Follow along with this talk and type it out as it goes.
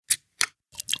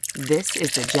This is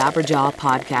the Jabberjaw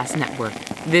Podcast Network.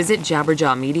 Visit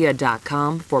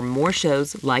jabberjawmedia.com for more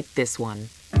shows like this one.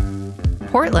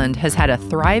 Portland has had a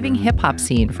thriving hip-hop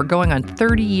scene for going on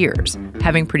 30 years,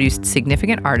 having produced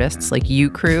significant artists like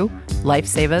U-Crew,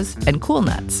 Lifesavas, and Cool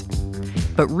Nutz.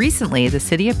 But recently, the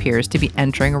city appears to be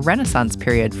entering a renaissance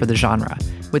period for the genre,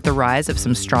 with the rise of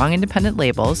some strong independent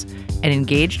labels, an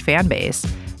engaged fan base,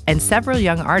 and several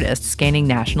young artists gaining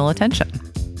national attention.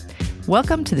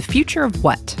 Welcome to The Future of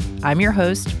What? I'm your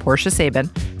host, Portia Sabin,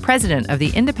 president of the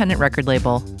independent record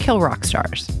label Kill Rock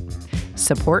Stars.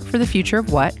 Support for The Future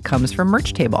of What comes from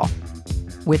Merch Table.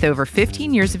 With over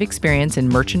 15 years of experience in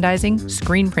merchandising,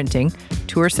 screen printing,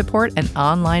 tour support, and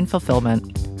online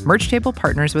fulfillment, Merch Table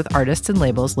partners with artists and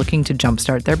labels looking to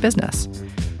jumpstart their business.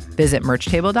 Visit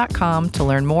merchtable.com to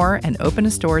learn more and open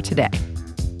a store today.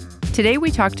 Today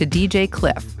we talk to DJ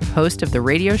Klyph, host of the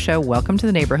radio show Welcome to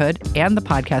the Neighborhood and the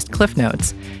podcast Cliff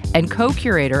Notes, and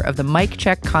co-curator of the Myke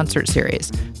Check concert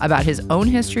series, about his own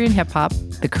history in hip-hop,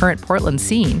 the current Portland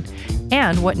scene,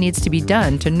 and what needs to be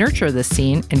done to nurture this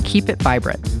scene and keep it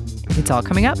vibrant. It's all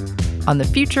coming up on The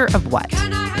Future of What?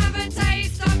 Can I have a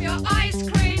taste of your ice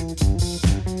cream?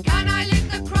 Can I lick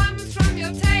the crumbs from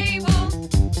your table?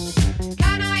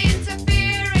 Can I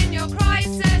interfere in your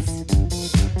crisis?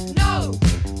 No.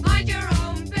 Mind your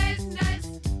own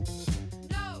business.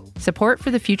 No. Support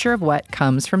for The Future of What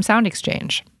comes from Sound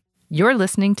Exchange. You're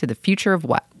listening to The Future of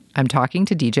What? I'm talking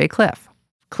to DJ Klyph.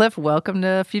 Klyph, welcome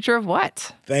to Future of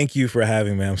What? Thank you for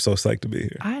having me. I'm so psyched to be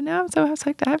here. I know. I'm so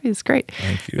psyched to have you. It's great.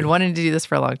 Thank you. Been wanting to do this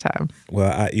for a long time.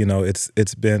 Well,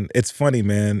 it's funny,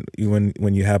 man,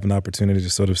 when you have an opportunity to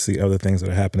sort of see other things that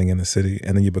are happening in the city,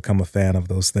 and then you become a fan of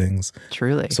those things.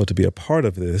 Truly. So to be a part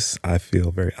of this, I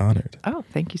feel very honored. Oh,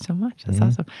 thank you so much. That's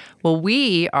awesome. Well,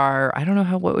 we are, I don't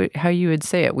know how you would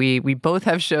say it. We both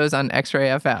have shows on X-Ray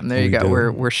FM. There you go.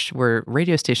 Do. We're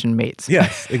radio station mates.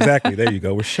 Yes, exactly. There you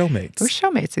go. We're showmates. We're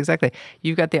showmates, exactly.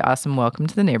 You've got the awesome Welcome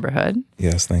to the Neighborhood.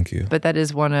 Yes, thank you. But that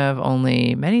is one of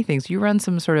only many things. You run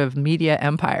some sort of media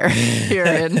empire here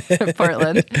in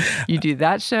Portland. You do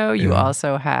that show. You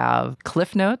also have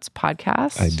Cliff Notes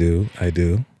podcast. I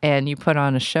do. And you put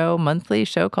on a monthly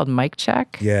show called Myke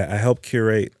Check. Yeah, I help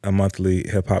curate a monthly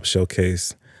hip-hop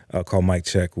showcase called Myke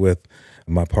Check with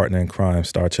my partner in crime,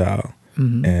 Star Child.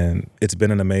 Mm-hmm. And it's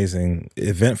been an amazing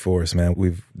event for us, man.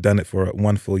 We've done it for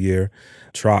one full year.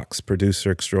 Trox, producer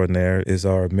extraordinaire, is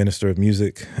our minister of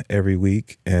music every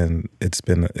week, and it's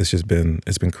been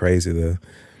crazy.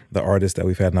 The artists that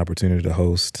we've had an opportunity to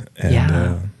host,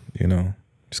 and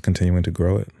just continuing to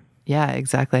grow it. Yeah,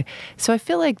 exactly. So I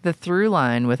feel like the through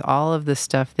line with all of the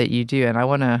stuff that you do, and I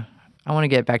want to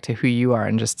get back to who you are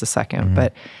in just a second, mm-hmm.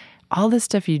 but all this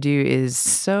stuff you do is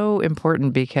so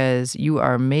important because you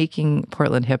are making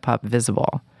Portland hip hop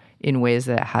visible in ways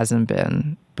that it hasn't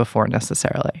been before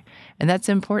necessarily. And that's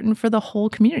important for the whole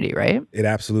community, right? It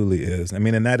absolutely is. I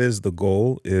mean, and that is the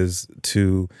goal, is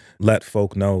to let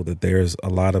folk know that there's a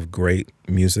lot of great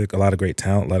music, a lot of great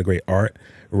talent, a lot of great art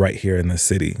right here in the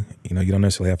city. You know, you don't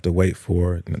necessarily have to wait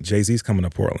for, Jay-Z's coming to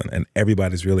Portland, and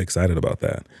everybody's really excited about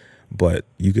that. But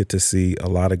you get to see a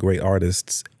lot of great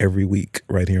artists every week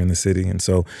right here in the city. And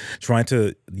so trying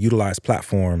to utilize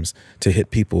platforms to hit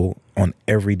people on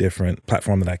every different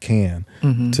platform that I can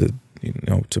mm-hmm.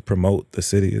 to promote the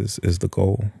city is the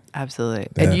goal. Absolutely.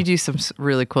 Yeah. And you do some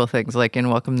really cool things, like in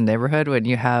Welcome to the Neighborhood when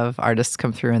you have artists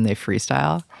come through and they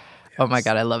freestyle. Yes. Oh my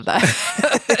God, I love that.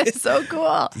 It's so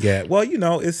cool. Yeah. Well,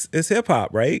 it's hip hop,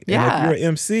 right? Yeah. And if you're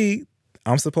an MC,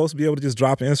 I'm supposed to be able to just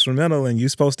drop an instrumental and you're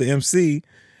supposed to MC.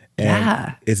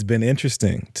 And it's been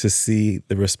interesting to see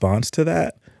the response to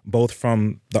that, both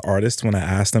from the artists when I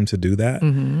asked them to do that,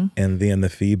 mm-hmm. and then the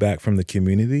feedback from the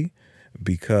community,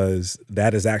 because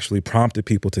that has actually prompted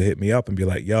people to hit me up and be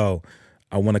like, yo,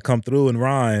 I want to come through and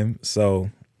rhyme.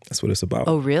 So that's what it's about.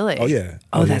 Oh, really? Oh, yeah.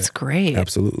 Oh, that's great.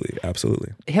 Absolutely.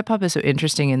 Absolutely. Hip hop is so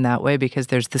interesting in that way because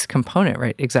there's this component,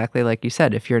 right? Exactly like you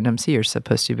said, if you're an MC, you're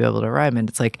supposed to be able to rhyme. And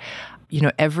it's like,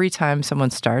 every time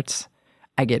someone starts,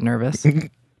 I get nervous.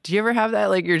 Do you ever have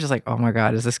that? Like, you're just like, oh my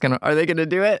God, are they going to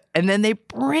do it? And then they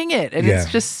bring it. And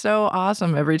It's just so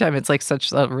awesome every time. It's like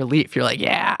such a relief. You're like,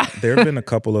 yeah. There have been a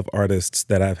couple of artists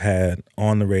that I've had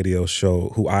on the radio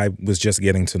show who I was just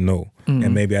getting to know. Mm-hmm.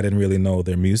 And maybe I didn't really know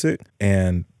their music.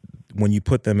 And when you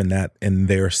put them in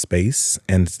their space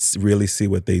and really see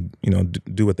what they,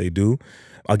 do what they do,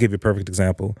 I'll give you a perfect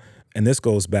example. And this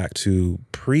goes back to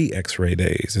pre-X-Ray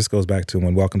days. This goes back to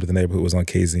when Welcome to the Neighborhood was on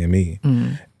KZME.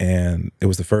 Mm. And it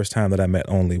was the first time that I met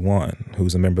Only One,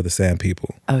 who's a member of the Sand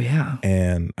People. Oh, yeah.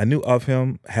 And I knew of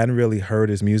him, hadn't really heard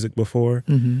his music before.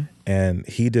 Mm-hmm. And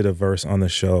he did a verse on the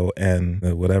show. And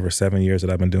 7 years that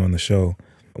I've been doing the show,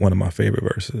 one of my favorite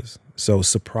verses. So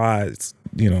surprised,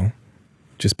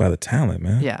 just by the talent,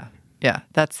 man. Yeah. Yeah.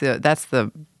 That's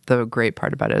the great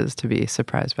part about it, is to be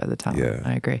surprised by the talent. Yeah.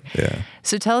 I agree. Yeah.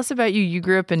 So tell us about you. You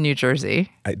grew up in New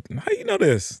Jersey. How you know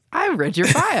this? I read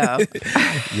your bio.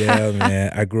 Yeah,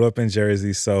 man. I grew up in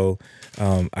Jersey, so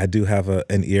I do have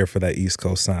an ear for that East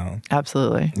Coast sound.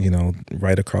 Absolutely.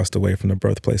 Right across the way from the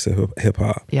birthplace of hip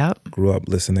hop. Yep. Grew up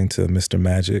listening to Mr.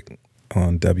 Magic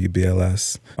on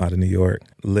WBLS out of New York.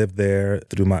 Lived there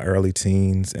through my early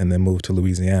teens and then moved to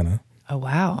Louisiana. Oh,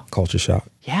 wow. Culture shock.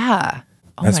 Yeah.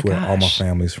 Oh, That's my where all my gosh.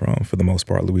 family's from, for the most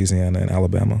part, Louisiana and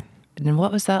Alabama. And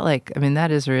what was that like? I mean, that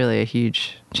is really a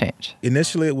huge change.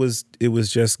 Initially, it was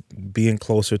just being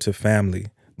closer to family.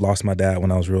 Lost my dad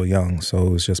when I was real young, so it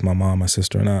was just my mom, my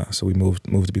sister, and I. So we moved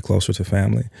to be closer to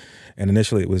family. And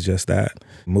initially, it was just that.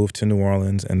 Moved to New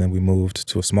Orleans, and then we moved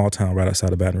to a small town right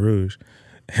outside of Baton Rouge.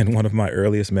 And one of my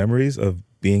earliest memories of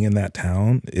being in that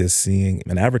town is seeing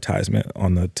an advertisement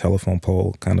on the telephone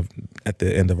pole kind of at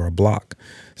the end of our block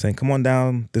saying, come on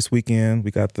down this weekend.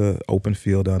 We got the open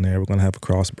field down there. We're going to have a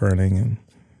cross burning. And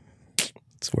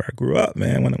it's where I grew up,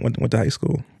 man, when I went to high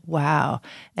school. Wow.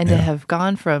 And to have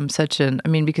gone from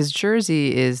because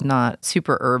Jersey is not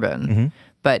super urban,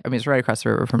 but it's right across the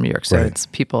river from New York. So Right.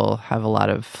 people have a lot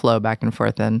of flow back and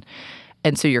forth.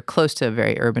 And so you're close to a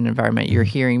very urban environment. You're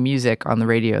hearing music on the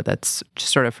radio that's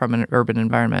just sort of from an urban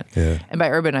environment. Yeah. And by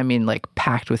urban, I mean like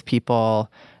packed with people,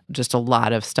 just a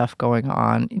lot of stuff going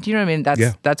on. Do you know what I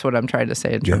mean? That's what I'm trying to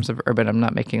say in terms of urban. I'm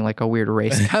not making like a weird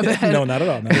race comment. No, not at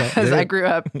all. Because I grew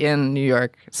up in New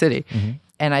York City.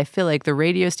 And I feel like the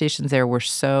radio stations there were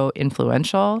so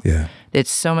influential. Yeah. There's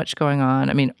so much going on.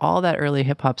 I mean, all that early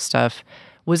hip hop stuff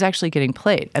was actually getting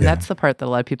played. And that's the part that a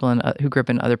lot of people who grew up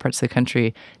in other parts of the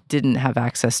country didn't have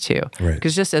access to. Right.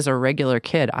 Because just as a regular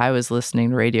kid, I was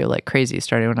listening to radio like crazy,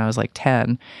 starting when I was like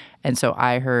 10. And so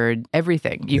I heard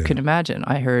everything you can imagine.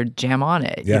 I heard Jam On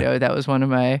It. Yeah. That was one of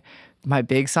my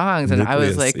big songs. And I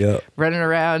was like running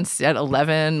around at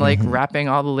 11, like rapping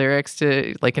all the lyrics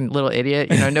to like a little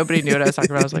idiot. Nobody knew what I was talking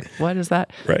about. I was like, what is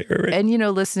that? Right. And,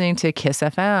 listening to Kiss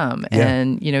FM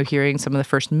and, hearing some of the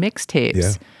first mixtapes.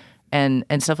 Yeah.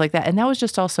 And stuff like that. And that was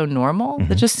just all so normal.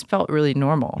 That just felt really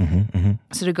normal.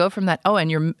 So to go from that, and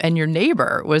your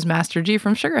neighbor was Master G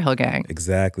from Sugar Hill Gang.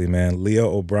 Exactly, man. Leo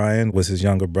O'Brien was his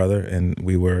younger brother, and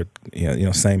we were,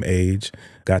 same age.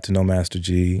 Got to know Master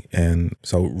G, and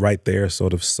so right there,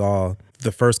 sort of saw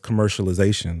the first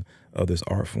commercialization of this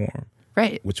art form.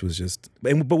 Right. Which was just,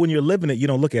 but when you're living it, you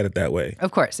don't look at it that way.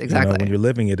 Of course, exactly. When you're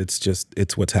living it,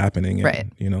 it's what's happening. And, right.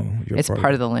 You're it's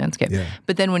part of the landscape. Yeah.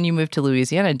 But then when you moved to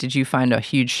Louisiana, did you find a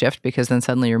huge shift because then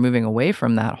suddenly you're moving away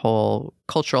from that whole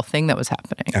cultural thing that was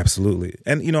happening? Absolutely.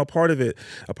 And, a part of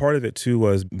it too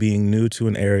was being new to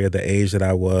an area, the age that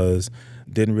I was,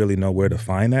 didn't really know where to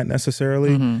find that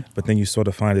necessarily. But then you sort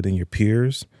of find it in your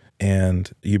peers,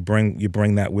 and you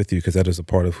bring that with you because that is a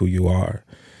part of who you are.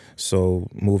 So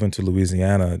moving to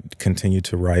Louisiana, continued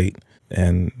to write,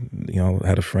 and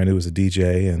had a friend who was a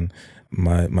DJ, and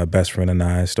my best friend and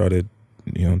I started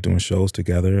doing shows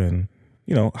together, and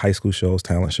high school shows,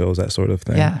 talent shows, that sort of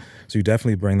thing. Yeah. So you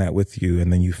definitely bring that with you,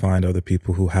 and then you find other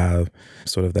people who have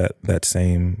sort of that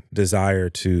same desire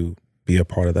to be a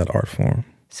part of that art form.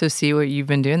 So see, what you've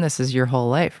been doing this is your whole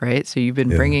life, right? So you've been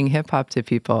bringing hip hop to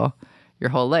people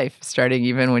your whole life, starting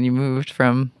even when you moved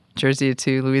from Jersey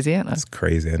to Louisiana. That's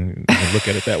crazy. I didn't look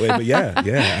at it that way, but yeah,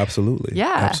 absolutely.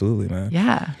 Yeah. Absolutely, man.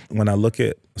 Yeah. When I look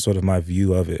at sort of my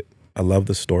view of it, I love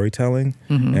the storytelling,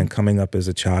 and coming up as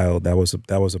a child, that was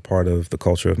a part of the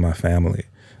culture of my family,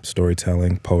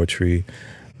 storytelling, poetry.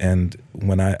 And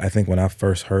when I think when I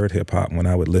first heard hip hop, when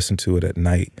I would listen to it at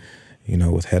night,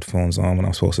 with headphones on when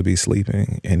I'm supposed to be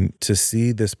sleeping, and to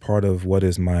see this part of what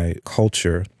is my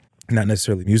culture, not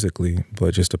necessarily musically,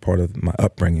 but just a part of my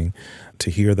upbringing, to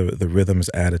hear the rhythms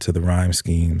added to the rhyme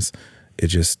schemes, it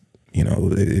just,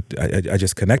 I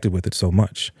just connected with it so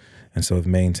much. And so I've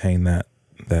maintained that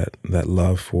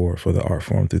love for the art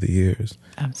form through the years.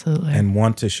 Absolutely. And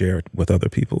want to share it with other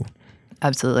people.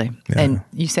 Absolutely. Yeah. And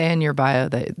you say in your bio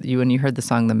that when you heard the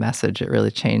song The Message, it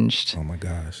really changed. Oh my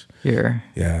gosh. Your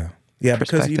Yeah,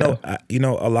 because perspective.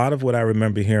 a lot of what I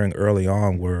remember hearing early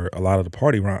on were a lot of the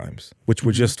party rhymes, which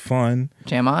were just fun.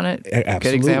 Jam On It. Absolutely.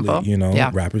 Good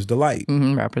example. Rapper's Delight.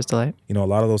 Rapper's Delight. A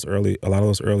lot of those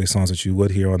early songs that you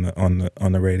would hear on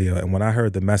the radio. And when I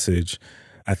heard The Message,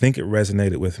 I think it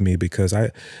resonated with me because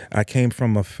I came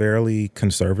from a fairly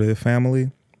conservative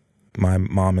family. My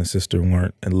mom and sister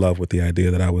weren't in love with the idea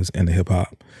that I was into hip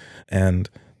hop, and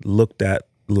looked at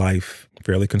life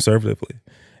fairly conservatively.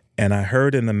 And I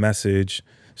heard in The Message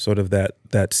sort of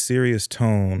that serious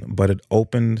tone, but it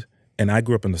opened And I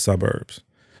grew up in the suburbs.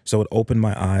 So it opened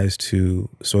my eyes to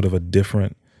sort of a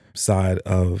different side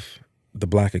of the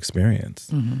Black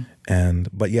experience.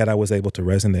 But yet I was able to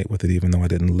resonate with it even though I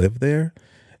didn't live there.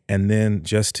 And then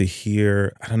just to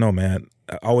hear, I don't know, man,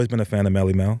 I've always been a fan of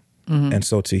Melly Mel. And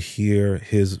so to hear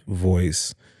his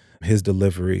voice, his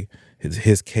delivery,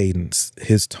 his cadence,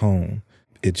 his tone,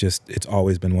 it's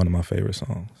always been one of my favorite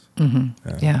songs.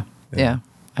 Yeah,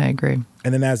 I agree.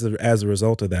 And then as a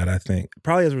result of that, I think,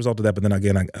 probably as a result of that, but then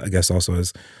again, I guess also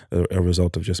as a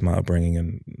result of just my upbringing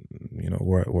and, you know,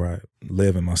 where I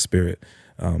live in my spirit,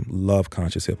 love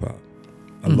conscious hip hop.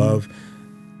 I love,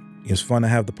 it's fun to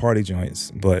have the party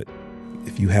joints, but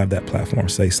if you have that platform,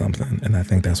 say something. And I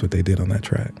think that's what they did on that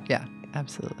track. Yeah,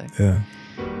 absolutely. Yeah.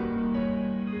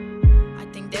 I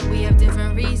think that we have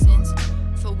different reasons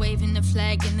for waving the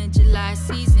flag in the July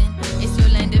season. It's your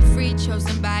land of free,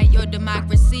 chosen by your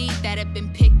democracy, that have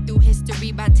been picked through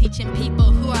history by teaching people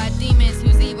who are demons,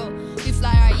 who's evil. We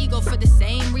fly our eagle for the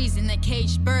same reason. The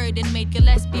caged bird and made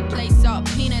Gillespie play salt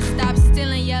peanuts. Stop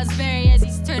stealing, yells Barry as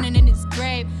he's turning in his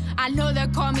grave. I know they'll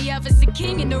call me Elvis the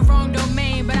King in the wrong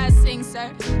domain, but I sing,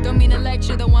 sir. Don't mean to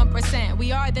lecture the 1%.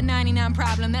 We are the 99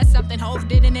 problem. That's something Hov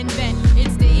didn't invent.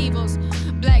 It's the evils.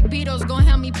 Black Beatles gon'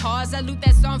 help me pause. I loot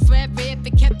that song forever if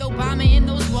it kept Obama in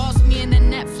those walls. Me and the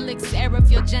Netflix era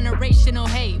feel generational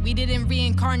hate. We didn't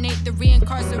reincarnate the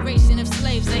reincarceration of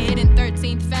slaves. A hidden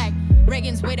 13th fact.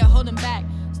 Reagan's way to hold them back.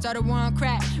 Start a war on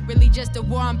crack. Really just a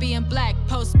war on being black.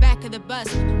 Post back of the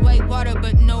bus. White water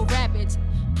but no rapids.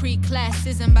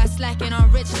 Pre-classism by slacking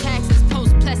on rich taxes.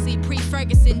 Post-Plessy,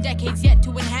 pre-Ferguson, decades yet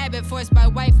to inhabit. Forced by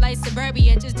white flight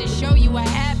suburbia just to show you what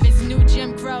happens. New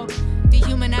Jim Crow,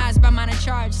 dehumanized by minor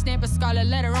charge. Stamp a scarlet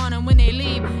letter on them when they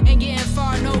leave. Ain't getting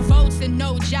far, no votes and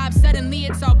no jobs. Suddenly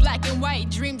it's all black and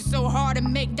white. Dreamed so hard to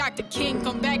make Dr. King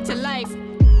come back to life.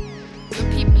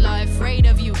 Your people are afraid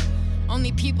of you.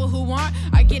 Only people who aren't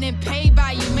are getting paid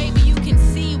by you. Maybe you can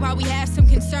see why we have some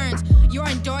concerns. You're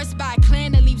endorsed by a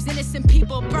clan that leaves innocent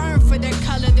people burned for their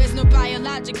color. There's no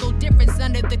biological difference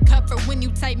under the cover when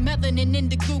you type melanin in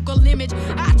the Google image.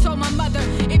 I told my mother,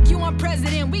 if you want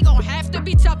president, we gon' have to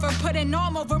be tougher. Put an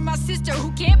arm over my sister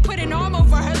who can't put an arm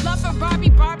over her love for Barbie.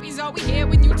 Barbie's all we hear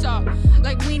when you talk.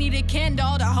 Like we need a Ken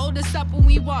doll to hold us up when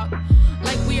we walk.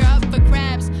 Like we're up for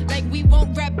grabs. Like we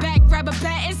won't grab back. Grab a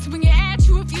bat and swing it at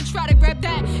you if you try to grab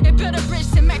that. And build a bridge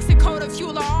to Mexico to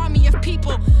fuel an army of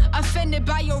people offended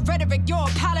by your rhetoric. Your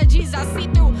apologies I see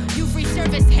through. You've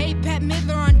resurfaced Hey Bette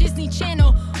Midler on Disney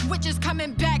Channel. Witches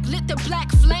coming back, lit the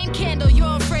black flame candle.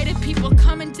 You're afraid of people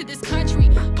coming to this country,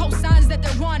 post signs that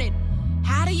they're wanted.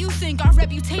 How do you think our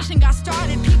reputation got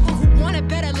started? People who want a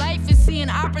better life and see an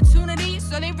opportunity,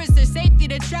 so they risk their safety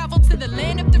to travel to the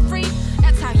land of the free.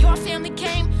 That's how your family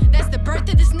came. That's the birth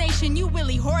of this nation. You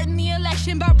Willie Horton the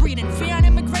election by breeding fear on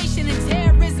immigration and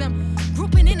terrorism.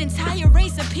 Grouping an entire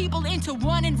race of people into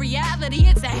one. In reality,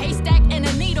 it's a haystack and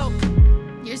a needle.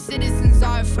 Your citizens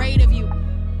are afraid of you.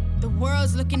 The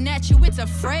world's looking at you, it's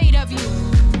afraid of you.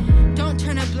 Don't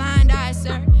turn a blind eye,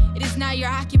 sir. It is not your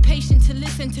occupation to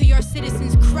listen to your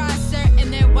citizens cry, sir.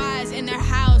 And their whys, and their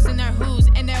hows, and their whos,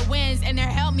 and their wins, and their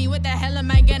help me. What the hell am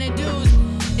I gonna do?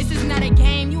 This is not a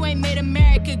game. You ain't made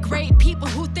America great. People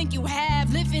who think you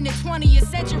have live in the 20th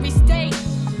century state.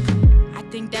 I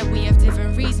think that we have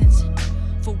different reasons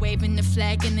for waving the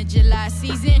flag in the July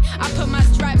season. I put my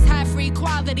stripes high for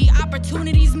equality,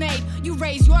 opportunities made. You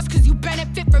raise yours cause you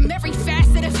benefit from every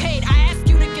facet of hate. I ask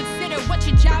you to consider what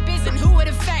your job is and who it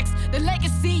affects. The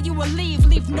legacy you will leave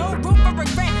no room for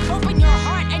regret. Open your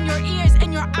heart and your ears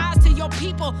and your eyes to your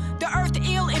people. The earth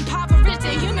ill, impoverished,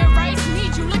 and human rights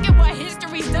need you. Look at what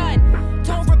history's done.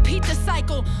 Don't repeat the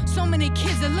cycle. So many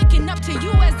kids are looking up to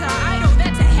you as an idol.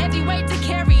 That's a heavy weight to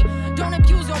carry. Don't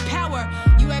abuse your power.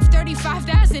 You have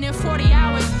 35,040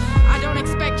 hours. I don't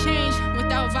expect change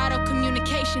without vital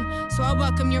communication. So I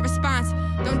welcome your response.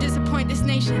 Don't disappoint this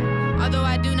nation. Although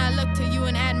I do not look to you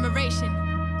in admiration.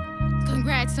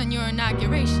 Congrats on your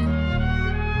inauguration.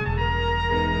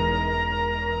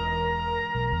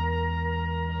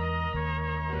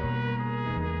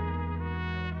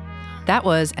 That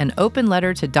was An Open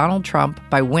Letter to Donald Trump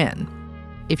by Wynne.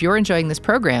 If you're enjoying this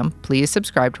program, please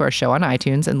subscribe to our show on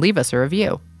iTunes and leave us a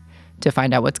review. To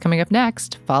find out what's coming up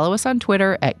next, follow us on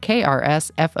Twitter at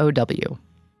KRSFOW.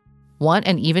 Want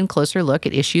an even closer look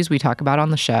at issues we talk about on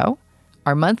the show?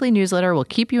 Our monthly newsletter will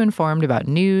keep you informed about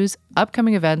news,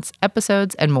 upcoming events,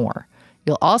 episodes, and more.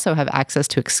 You'll also have access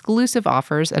to exclusive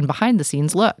offers and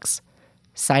behind-the-scenes looks.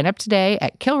 Sign up today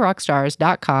at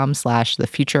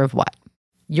killrockstars.com/thefutureofwhat.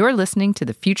 You're listening to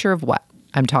The Future of What.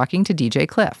 I'm talking to DJ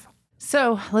Klyph.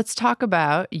 So let's talk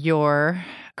about your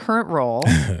current role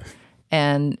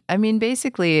And I mean,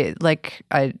 basically, like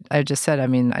I just said, I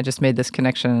mean, I just made this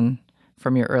connection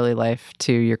from your early life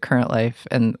to your current life,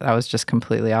 and I was just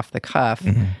completely off the cuff.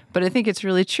 But I think it's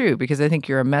really true because I think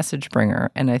you're a message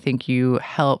bringer, and I think you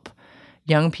help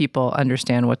young people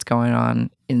understand what's going on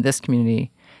in this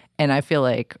community. And I feel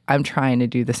like I'm trying to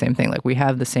do the same thing. Like we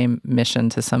have the same mission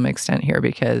to some extent here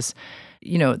because,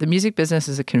 you know, the music business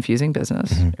is a confusing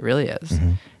business. It really is.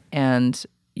 And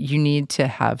you need to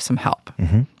have some help.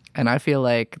 And I feel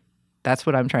like that's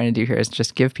what I'm trying to do here is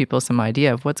just give people some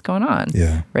idea of what's going on,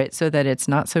 right? So that it's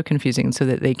not so confusing, so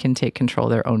that they can take control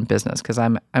of their own business. Because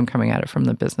I'm coming at it from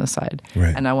the business side,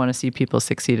 and I want to see people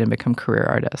succeed and become career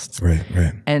artists.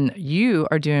 And you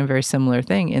are doing a very similar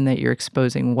thing in that you're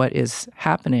exposing what is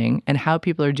happening and how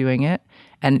people are doing it,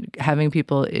 and having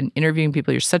people interviewing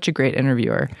people. You're such a great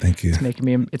interviewer. Thank you. It's making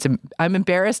me. I'm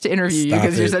embarrassed to interview you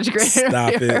because you're such a great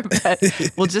interviewer.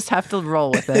 But we'll just have to roll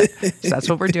with it. So that's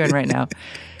what we're doing right now.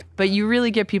 But you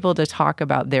really get people to talk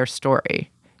about their story,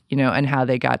 you know, and how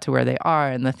they got to where they are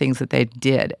and the things that they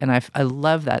did. And I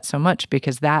love that so much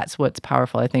because that's what's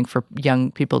powerful, I think, for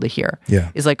young people to hear.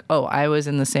 Is like, oh, I was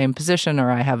in the same position, or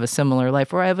I have a similar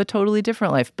life, or I have a totally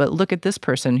different life. But look at this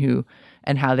person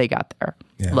and how they got there.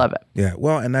 Love it.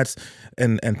 Well, and that's,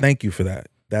 and thank you for that.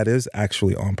 That is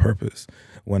actually on purpose.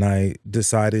 When I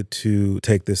decided to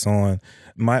take this on,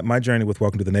 my journey with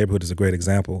Welcome to the Neighborhood is a great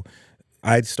example.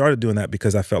 I started doing that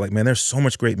because I felt like, man, there's so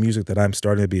much great music that I'm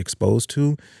starting to be exposed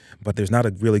to, but there's not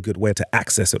a really good way to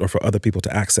access it or for other people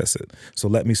to access it. So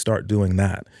let me start doing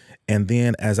that. And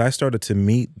then as I started to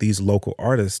meet these local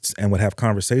artists and would have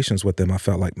conversations with them, I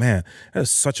felt like, man, that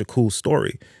is such a cool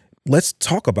story. Let's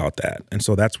talk about that. And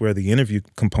so that's where the interview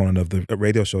component of the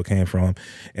radio show came from.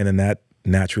 And then that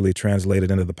naturally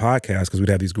translated into the podcast because we'd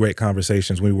have these great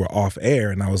conversations when we were off air.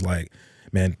 And I was like,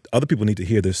 man, other people need to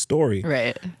hear this story.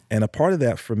 Right. And a part of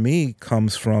that for me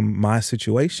comes from my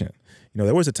situation. You know,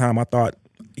 there was a time I thought,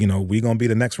 you know, we going to be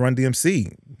the next Run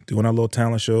DMC, doing our little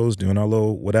talent shows, doing our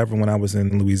little whatever when I was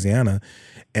in Louisiana.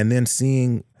 And then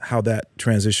seeing how that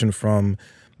transitioned from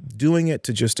doing it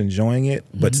to just enjoying it,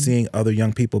 but seeing other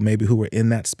young people maybe who were in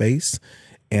that space.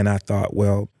 And I thought,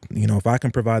 well, you know, if I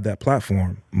can provide that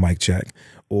platform, mic check,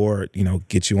 or, you know,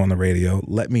 get you on the radio,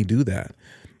 let me do that.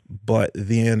 But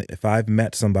then if I've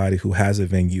met somebody who has a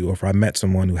venue, or if I met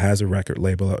someone who has a record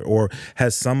label or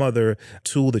has some other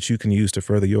tool that you can use to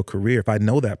further your career, if I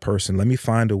know that person, let me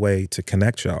find a way to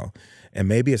connect y'all. And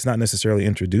maybe it's not necessarily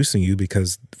introducing you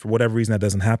because for whatever reason that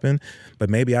doesn't happen, but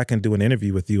maybe I can do an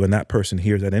interview with you and that person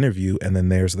hears that interview and then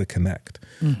there's the connect.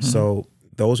 So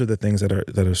those are the things that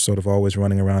are sort of always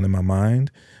running around in my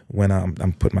mind when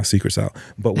I'm putting my secrets out.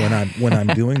 But when I'm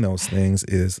doing those things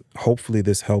is hopefully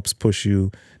this helps push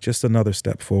you just another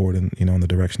step forward in, you know, in the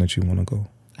direction that you want to go.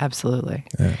 Absolutely.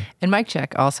 And mic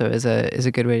check also is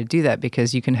a good way to do that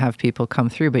because you can have people come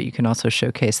through, but you can also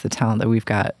showcase the talent that we've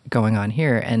got going on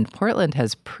here. And Portland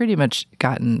has pretty much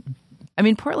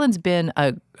Portland's been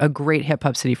a great hip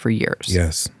hop city for years.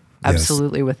 Yes.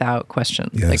 Absolutely, without question.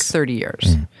 Like 30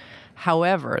 years.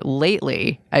 However,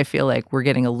 lately, I feel like we're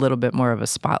getting a little bit more of a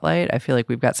spotlight. I feel like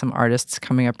we've got some artists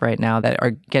coming up right now that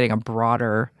are getting a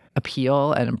broader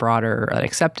appeal and a broader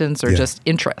acceptance or just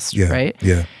interest, right?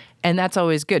 And that's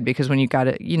always good because when you got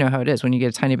it, you know how it is. When you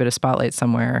get a tiny bit of spotlight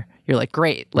somewhere, you're like,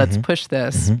 great, let's push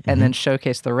this and then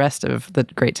showcase the rest of the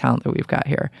great talent that we've got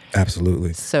here.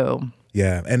 Absolutely. So...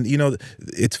 yeah. And, you know,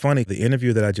 it's funny. The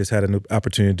interview that I just had an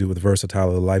opportunity to do with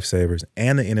Vursatyl, the Lifesavers,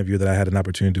 and the interview that I had an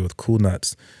opportunity to do with Cool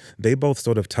Nutz, they both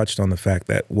sort of touched on the fact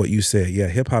that what you said,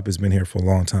 hip-hop has been here for a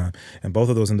long time. And both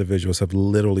of those individuals have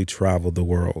literally traveled the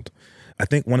world. I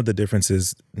think one of the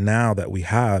differences now that we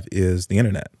have is the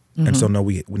internet. And so now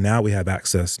we have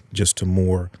access just to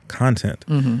more content.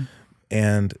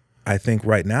 And I think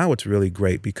right now it's really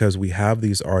great because we have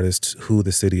these artists who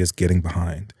the city is getting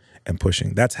behind and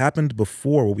pushing. That's happened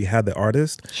before where we had the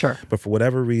artist. Sure. But for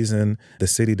whatever reason, the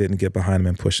city didn't get behind him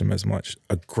and push him as much.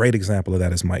 A great example of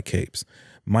that is Myke Bogan.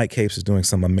 Myke Bogan is doing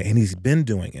some amazing, and he's been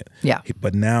doing it.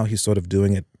 But now he's sort of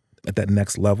doing it at that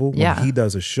next level. When he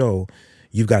does a show,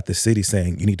 you've got the city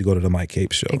saying, you need to go to the Myke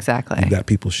Bogan show. Exactly. You've got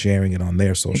people sharing it on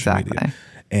their social media.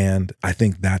 And I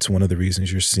think that's one of the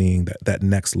reasons you're seeing that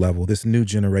next level, this new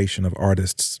generation of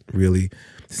artists really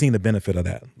seeing the benefit of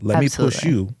that. Let me push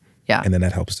you. And then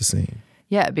that helps the scene.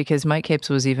 Yeah, because Myke Bogan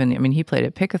was he played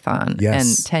at Pickathon.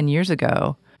 And 10 years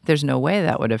ago, there's no way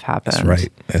that would have happened.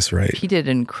 That's right. He did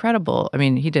incredible.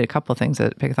 He did a couple things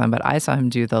at Pickathon, but I saw him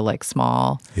do the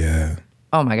small. Yeah.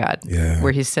 Oh my God. Yeah.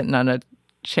 Where he's sitting on a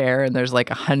chair and there's like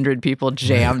 100 people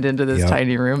jammed into this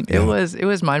tiny room. It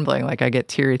was mind blowing. Like I get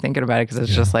teary thinking about it because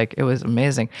it's just like, it was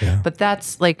amazing. But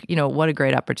that's like, what a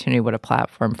great opportunity, what a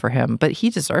platform for him. But he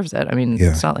deserves it. I mean,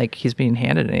 it's not like he's being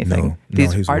handed anything.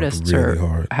 These artists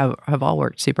really have all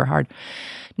worked super hard.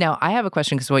 Now, I have a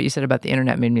question because what you said about the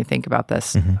internet made me think about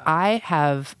this. I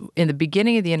have, in the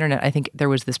beginning of the internet, I think there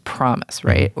was this promise,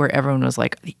 right? Where everyone was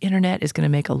like, the internet is going to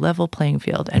make a level playing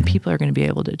field and people are going to be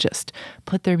able to just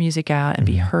put their music out and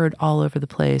be heard all over the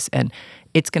place. And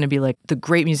it's going to be like the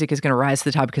great music is going to rise to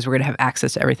the top because we're going to have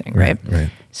access to everything, right?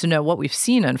 So now what we've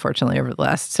seen, unfortunately, over the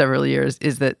last several years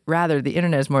is that rather the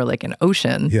internet is more like an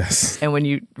ocean. Yes. And when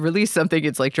you release something,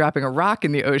 it's like dropping a rock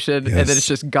in the ocean and then it's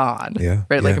just gone,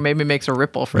 right? Like it maybe makes a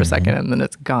ripple for a second and then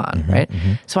it's gone, right?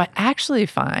 So I actually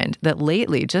find that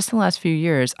lately, just in the last few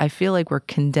years, I feel like we're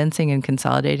condensing and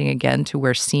consolidating again to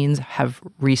where scenes have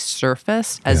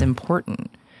resurfaced as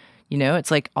important.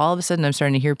 It's like all of a sudden I'm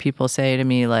starting to hear people say to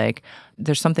me like,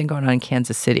 there's something going on in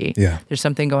Kansas City. There's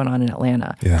something going on in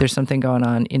Atlanta. There's something going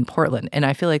on in Portland. And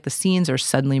I feel like the scenes are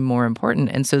suddenly more important.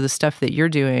 And so the stuff that you're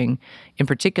doing in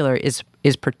particular is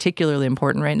particularly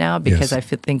important right now because I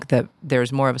think that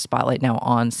there's more of a spotlight now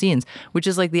on scenes, which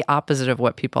is like the opposite of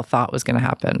what people thought was going to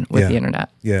happen with the internet.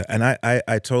 Yeah, and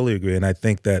I totally agree. And I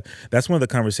think that that's one of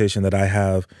the conversations that I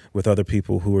have with other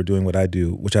people who are doing what I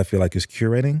do, which I feel like is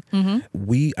curating.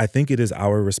 I think it is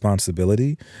our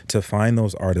responsibility to find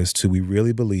those artists who we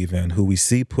really believe in, who we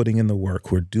see putting in the work,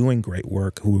 who are doing great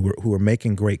work, who are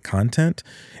making great content,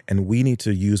 and we need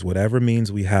to use whatever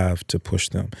means we have to push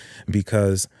them.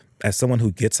 Because as someone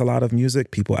who gets a lot of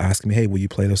music, people ask me, hey, will you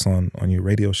play this on your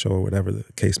radio show or whatever the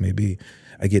case may be?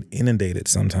 I get inundated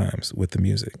sometimes with the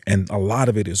music, and a lot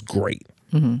of it is great,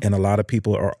 and a lot of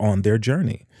people are on their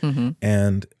journey.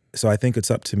 And so I think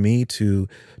it's up to me to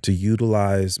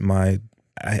utilize my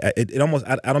I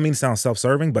don't mean to sound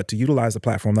self-serving, but to utilize the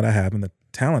platform that I have and the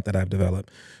talent that I've developed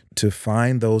to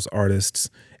find those artists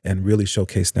and really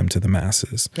showcase them to the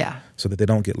masses. So that they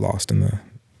don't get lost in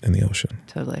the ocean.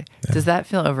 Totally. Does that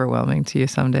feel overwhelming to you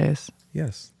some days?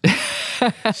 Yes.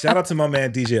 Shout out to my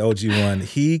man DJ OG1.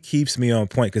 He keeps me on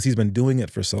point because he's been doing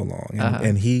it for so long,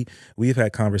 and we've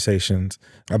had conversations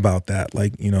about that.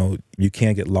 Like, you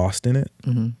can't get lost in it.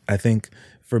 I think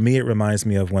for me, it reminds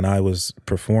me of when I was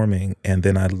performing and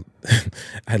then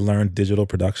I learned digital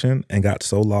production and got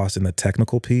so lost in the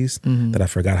technical piece that I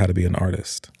forgot how to be an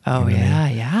artist. Oh,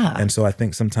 yeah. And so I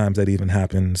think sometimes that even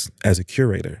happens as a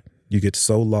curator. You get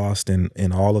so lost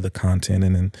in all of the content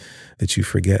and that you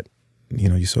forget,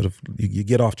 you sort of, you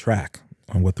get off track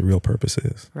on what the real purpose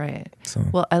is. Right. So.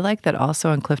 Well, I like that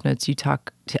also on Klyph Notes, you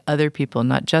talk to other people,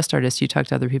 not just artists, you talk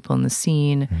to other people in the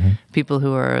scene, people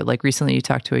who are, like recently you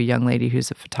talked to a young lady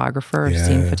who's a photographer,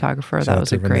 scene photographer. Shout that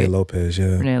was a great. Renee Lopez,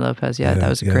 that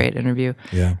was a great interview.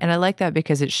 And I like that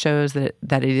because it shows that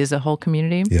it is a whole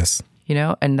community. Yes.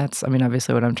 And that's,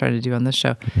 obviously what I'm trying to do on this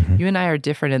show. You and I are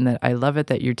different in that I love it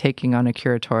that you're taking on a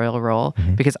curatorial role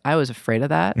because I was afraid of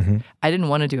that. I didn't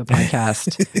want to do a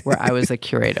podcast where I was a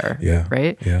curator,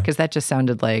 right? Because that just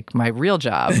sounded like my real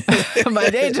job, my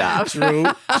day job. True.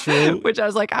 Which I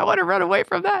was like, I want to run away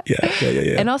from that.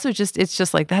 Yeah. And also it's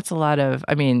just like, that's a lot of,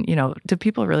 do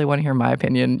people really want to hear my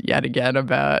opinion yet again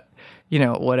about,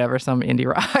 whatever, some indie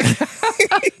rock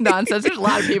nonsense? There's a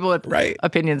lot of people with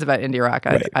opinions about indie rock.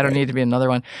 I don't need to be another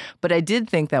one. But I did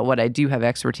think that what I do have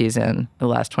expertise in the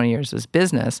last 20 years is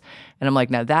business. And I'm like,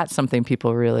 now that's something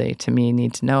people really, to me,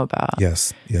 need to know about.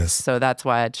 Yes. So that's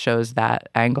why it shows that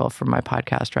angle from my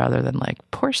podcast rather than like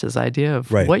Portia's idea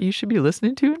of what you should be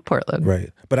listening to in Portland.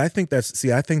 Right. But I think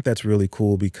that's really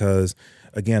cool because,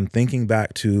 again, thinking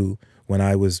back to when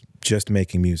I was just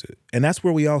making music. And that's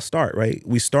where we all start, right?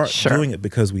 We start doing it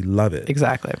because we love it.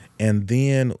 Exactly. And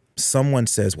then someone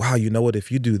says, wow, you know what? If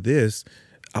you do this,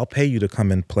 I'll pay you to come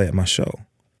and play at my show.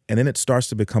 And then it starts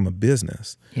to become a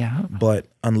business. Yeah. But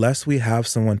unless we have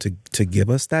someone to give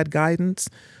us that guidance,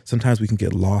 sometimes we can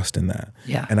get lost in that.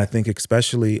 Yeah. And I think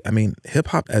especially, hip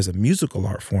hop as a musical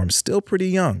art form, still pretty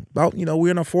young. About,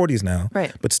 we're in our 40s now,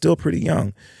 right? But still pretty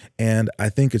young. And I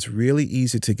think it's really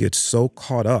easy to get so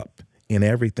caught up in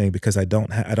everything because I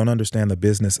don't understand the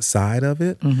business side of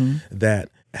it, that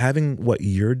having what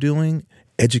you're doing,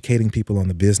 educating people on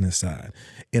the business side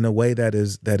in a way that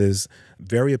is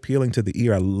very appealing to the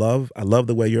ear. I love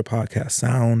the way your podcast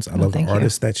sounds. I love the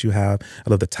artists that you have. I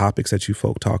love the topics that you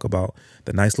folk talk about,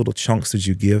 the nice little chunks that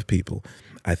you give people.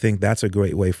 I think that's a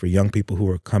great way for young people who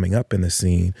are coming up in the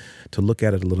scene to look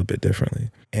at it a little bit differently.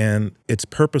 And it's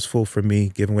purposeful for me,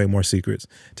 giving away more secrets,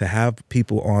 to have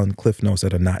people on Klyph Notes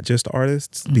that are not just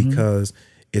artists because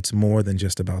it's more than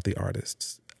just about the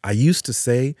artists. I used to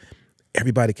say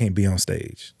everybody can't be on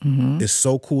stage. It's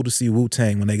so cool to see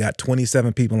Wu-Tang when they got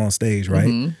 27 people on stage,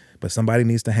 right? But somebody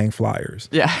needs to hang flyers.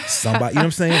 Yeah. Somebody, you know what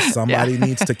I'm saying? Somebody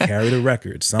needs to carry the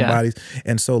record.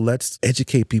 And so let's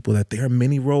educate people that there are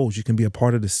many roles. You can be a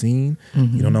part of the scene.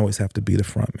 You don't always have to be the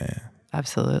front man.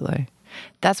 Absolutely.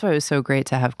 That's why it was so great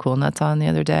to have Cool Nutz on the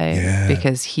other day,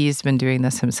 because he's been doing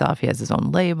this himself. He has his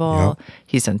own label.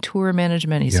 He's done tour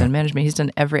management. He's done management. He's done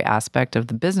every aspect of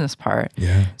the business part.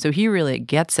 So he really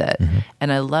gets it.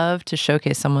 And I love to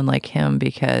showcase someone like him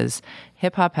because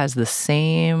hip hop has the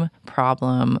same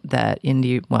problem that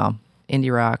indie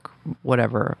rock,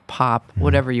 whatever, pop,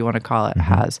 whatever you want to call it,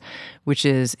 has, which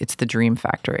is it's the dream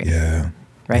factory.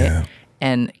 Right?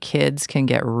 And kids can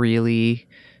get really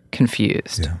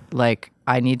confused. Like,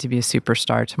 I need to be a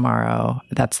superstar tomorrow.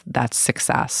 That's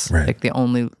success. Like, the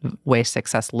only way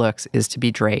success looks is to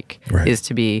be Drake, is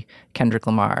to be Kendrick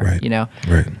Lamar, you know,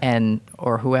 and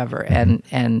or whoever.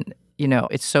 And you know,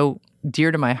 it's so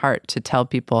dear to my heart to tell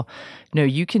people, no,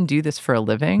 you can do this for a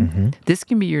living. This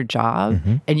can be your job,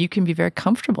 and you can be very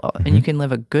comfortable, and you can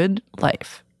live a good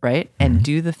life. Right? And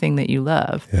do the thing that you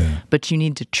love. But you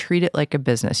need to treat it like a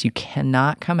business. You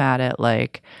cannot come at it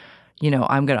like, you know,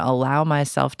 I'm going to allow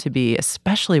myself to be,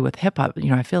 especially with hip hop, you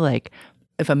know, I feel like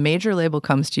if a major label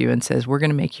comes to you and says, we're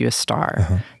going to make you a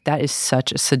star, that is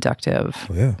such a seductive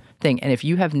thing. And if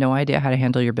you have no idea how to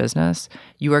handle your business,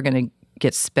 you are going to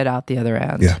get spit out the other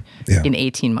end in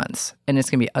 18 months. And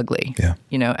it's going to be ugly,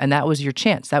 you know, and that was your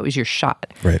chance. That was your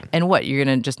shot. And what, you're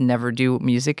going to just never do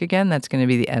music again? That's going to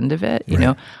be the end of it, you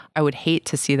know? I would hate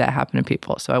to see that happen to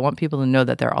people. So I want people to know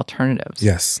that there are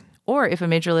alternatives. Or if a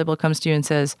major label comes to you and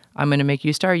says, I'm going to make you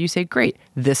a star, you say, great,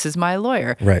 this is my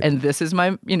lawyer. And this is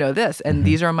my, you know, this. And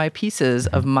these are my pieces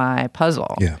of my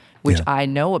puzzle, which I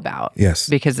know about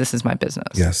because this is my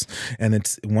business. And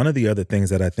it's one of the other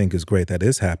things that I think is great that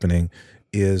is happening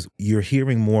is you're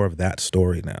hearing more of that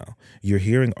story now. You're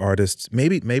hearing artists,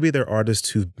 maybe they're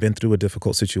artists who've been through a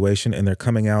difficult situation and they're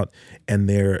coming out and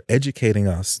they're educating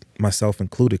us, myself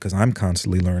included, because I'm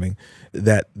constantly learning,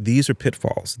 that these are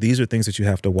pitfalls. These are things that you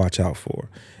have to watch out for.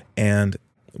 And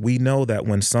we know that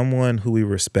when someone who we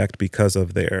respect because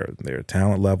of their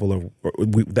talent level or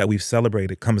that we've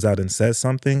celebrated comes out and says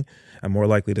something, I'm more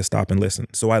likely to stop and listen.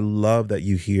 So I love that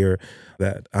you hear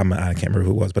that. I can't remember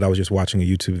who it was, but I was just watching a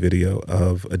YouTube video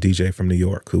of a DJ from New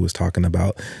York who was talking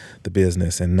about the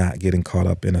business and not getting caught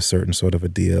up in a certain sort of a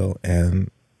deal.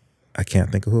 And I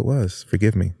can't think of who it was.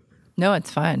 Forgive me. No,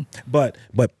 it's fine. But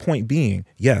point being,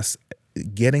 yes,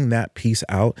 getting that piece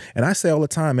out. And I say all the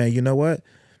time, man, you know what?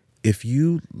 If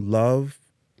you love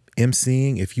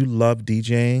emceeing, if you love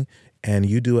DJing, and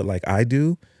you do it like I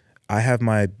do, I have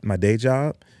my day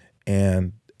job,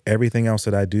 and everything else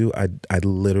that I do, I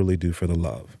literally do for the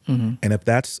love. And if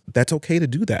that's okay to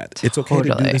do that. It's okay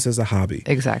to do this as a hobby.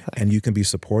 Exactly. And you can be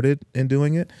supported in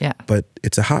doing it. But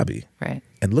it's a hobby.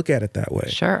 And look at it that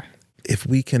way. If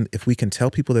we can tell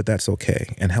people that that's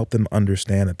okay and help them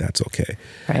understand that that's okay,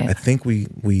 I think we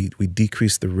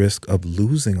decrease the risk of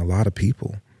losing a lot of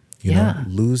people. You know,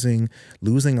 losing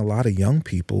a lot of young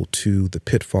people to the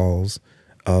pitfalls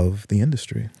of the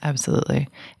industry. Absolutely.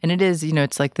 And it is, you know,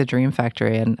 it's like the dream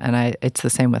factory, and it's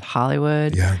the same with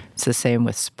Hollywood. It's the same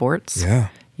with sports.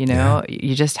 You know,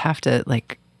 you just have to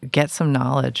like get some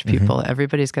knowledge, people.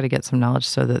 Everybody's got to get some knowledge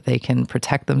so that they can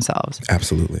protect themselves.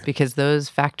 Absolutely. Because those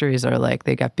factories are like,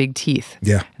 they got big teeth.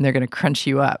 And they're going to crunch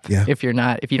you up if you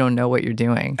don't know what you're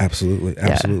doing. Absolutely.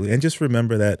 And just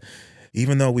remember that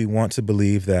even though we want to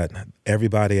believe that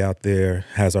everybody out there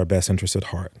has our best interests at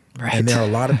heart, and there are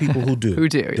a lot of people who do.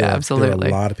 Absolutely. There are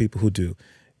a lot of people who do.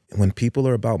 When people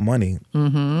are about money,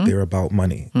 they're about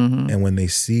money. And when they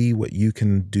see what you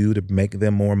can do to make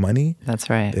them more money, that's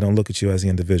right. They don't look at you as the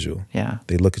individual.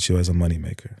 They look at you as a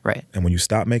moneymaker. And when you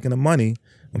stop making the money,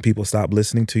 when people stop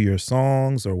listening to your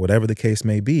songs or whatever the case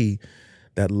may be,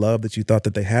 that love that you thought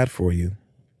that they had for you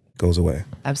goes away.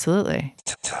 Absolutely.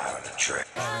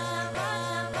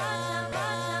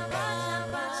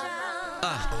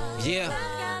 Yeah.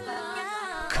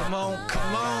 Come on.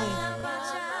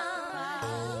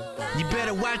 You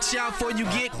better watch out before you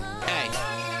get. Hey.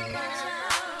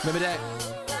 Remember that?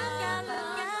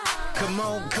 Come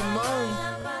on.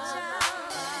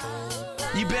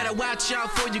 You better watch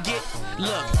out before you get.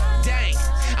 Look, dang.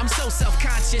 I'm so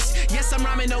self-conscious. Yes, I'm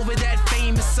rhyming over that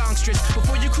famous songstress.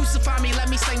 Before you crucify me, let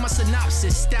me say my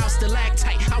synopsis. Style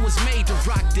stalactite, I was made to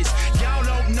rock this. Y'all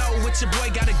don't know what your boy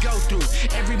gotta go through.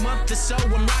 Every month or so,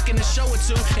 I'm rocking a show or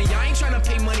two. And y'all ain't trying to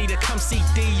pay money to come see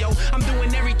Theo. I'm doing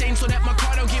everything so that my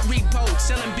car don't get repoed.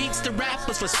 Selling beats to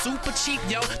rappers for super cheap,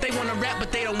 yo. They wanna rap,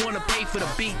 but they don't wanna pay for the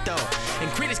beat, though.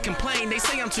 And critics complain, they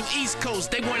say I'm too East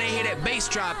Coast. They wanna hear that bass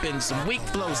drop and some weak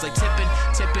flows. Like tipping,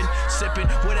 sipping,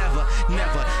 whatever,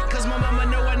 never. Cause my mama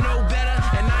know I know better.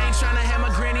 And I ain't trying to have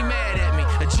my granny mad at me.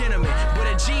 A gentleman, but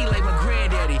a G like my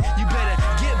granddaddy. You better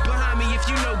get behind me if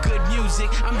you know good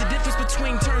music. I'm the difference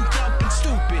between turned up and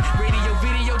stupid. Radio,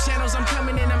 video channels, I'm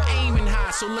coming in, I'm aiming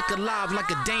high. So look alive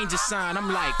like a danger sign. I'm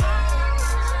like,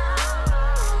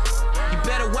 you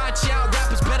better watch out,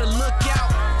 rappers better look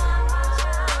out.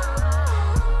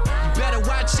 You better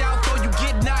watch out before you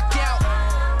get knocked out.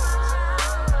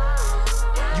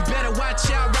 You better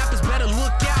watch out, rappers better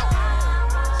look out.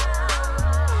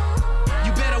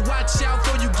 You better watch out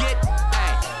before you get,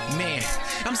 ay, man.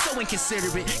 I'm so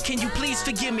inconsiderate, can you please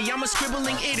forgive me? I'm a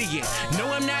scribbling idiot.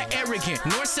 No, I'm not arrogant,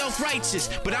 nor self-righteous,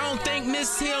 but I don't think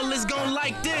Miss Hill is gon'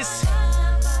 like this.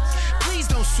 Please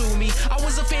don't sue me. I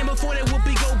was a fan before that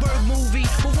Whoopi Goldberg movie.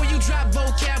 Before you drop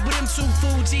vocab with them 2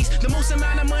 Fugees. The most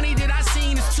amount of money that I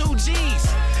seen is 2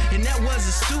 G's. And that was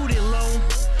a student loan.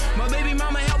 My baby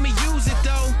mama helped me use it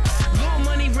though. Little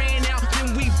money ran out,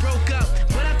 then we broke up.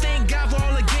 But I thank God for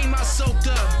all the game I soaked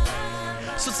up.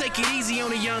 So take it easy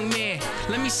on a young man.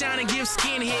 Let me shine and give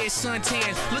skinhead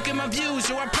suntan. Look at my views,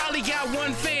 yo, I probably got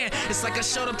 1 fan. It's like I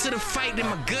showed up to the fight in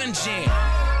my gun jam.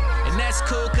 And that's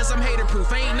cool, cause I'm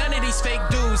hater-proof. I ain't none of these fake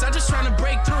dudes, I'm just trying to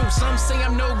break through. Some say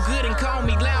I'm no good and call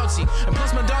me lousy. And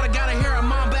plus my daughter gotta hear her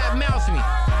mom bad mouth me.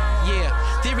 Yeah,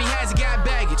 theory has got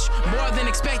baggage. More than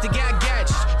expected, got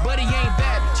gadgets. But he ain't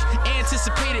baggage.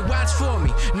 Anticipated, watch for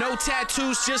me. No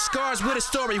tattoos, just scars with a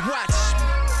story, watch.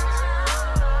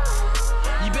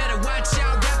 You better watch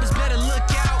out, rappers better look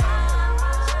out.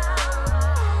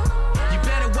 You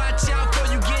better watch out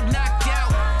before you get knocked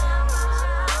out.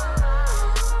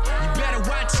 You better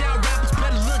watch out, rappers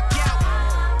better look out.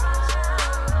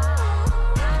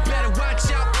 You better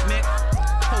watch out, man.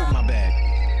 Hold my bag.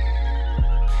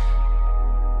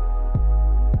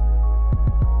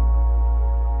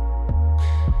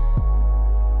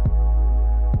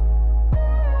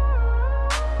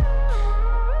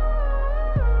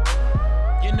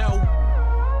 You know,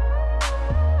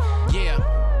 yeah,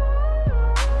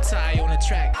 Ty on the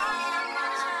track.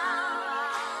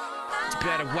 You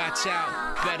better watch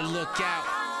out, better look out.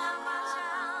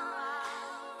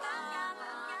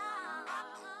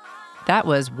 That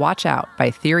was Watch Out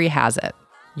by Theory Has It.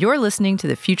 You're listening to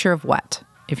The Future of What.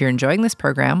 If you're enjoying this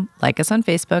program, like us on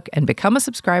Facebook and become a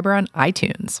subscriber on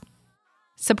iTunes.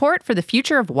 Support for The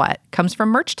Future of What comes from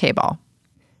Merch Table.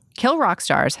 Kill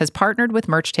Rockstars has partnered with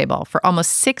Merch Table for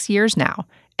almost 6 years now,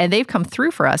 and they've come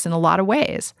through for us in a lot of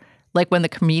ways. Like when the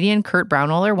comedian Kurt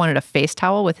Braunohler wanted a face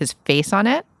towel with his face on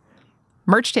it,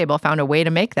 Merch Table found a way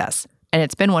to make this, and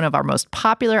it's been one of our most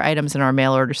popular items in our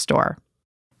mail order store.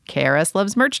 KRS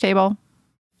loves Merch Table.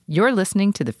 You're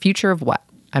listening to The Future of What?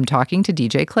 I'm talking to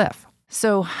DJ Klyph.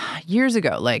 So years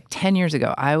ago, like 10 years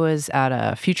ago, I was at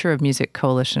a Future of Music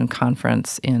Coalition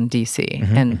conference in DC,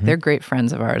 and they're great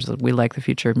friends of ours. We like the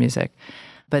future of music.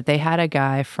 But they had a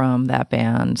guy from that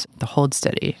band, The Hold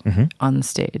Steady, on the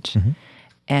stage.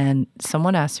 And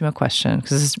someone asked him a question,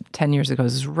 because this is 10 years ago.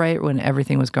 This is right when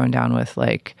everything was going down with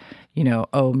like, you know,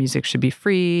 oh, music should be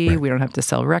free. Right. We don't have to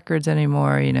sell records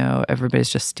anymore. You know, everybody's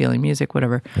just stealing music,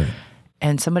 whatever. Right.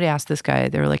 And somebody asked this guy,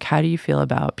 they were like, how do you feel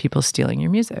about people stealing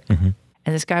your music?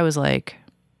 And this guy was like,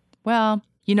 well,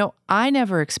 you know, I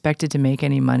never expected to make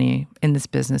any money in this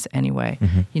business anyway.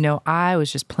 You know, I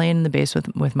was just playing in the bass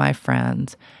with my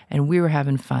friends, and we were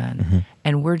having fun.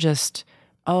 And we're just,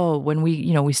 when we,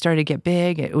 you know, we started to get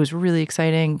big, it was really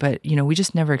exciting, but, you know, we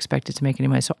just never expected to make any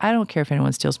money. So I don't care if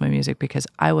anyone steals my music because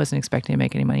I wasn't expecting to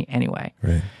make any money anyway.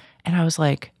 Right. And I was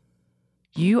like,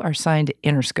 you are signed to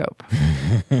Interscope.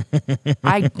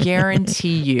 I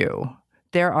guarantee you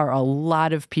there are a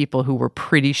lot of people who were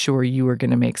pretty sure you were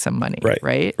going to make some money,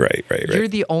 right? You're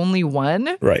the only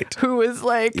one who was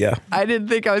like, I didn't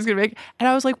think I was going to make. And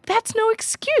I was like, that's no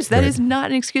excuse. That is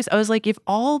not an excuse. I was like, if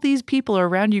all these people are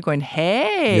around you going,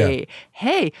 hey,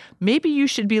 maybe you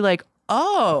should be like,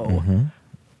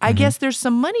 I guess there's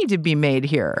some money to be made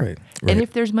here. And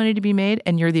if there's money to be made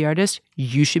and you're the artist,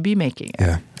 you should be making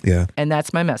it. Yeah. And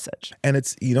that's my message. And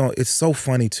it's, you know, it's so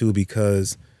funny too,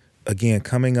 because again,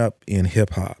 coming up in hip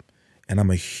hop, and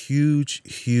I'm a huge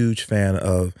fan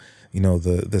of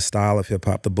the style of hip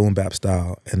hop, the boom bap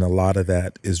style, and a lot of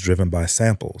that is driven by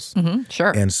samples.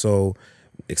 Sure. And so,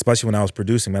 especially when I was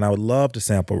producing, man, I would love to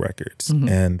sample records.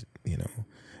 And,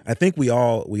 I think we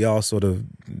all sort of,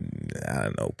 I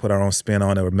don't know, put our own spin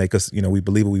on it or make us, we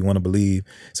believe what we want to believe.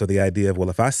 So the idea of,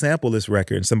 well, if I sample this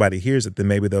record and somebody hears it, then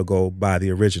maybe they'll go buy the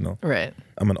original. Right.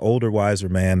 I'm an older, wiser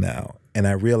man now. And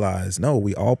I realize, no,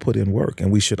 we all put in work,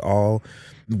 and we should all,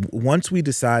 once we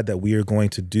decide that we are going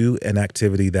to do an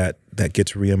activity that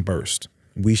gets reimbursed,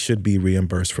 we should be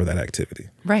reimbursed for that activity.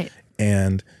 Right.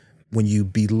 And when you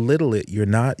belittle it,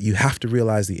 you have to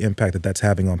realize the impact that that's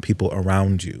having on people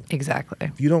around you. Exactly.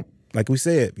 If you don't, like we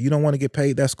said, if you don't want to get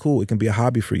paid, that's cool. It can be a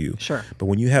hobby for you. Sure. But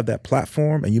when you have that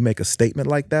platform and you make a statement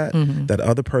like that, that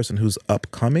other person who's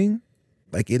upcoming,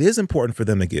 like, it is important for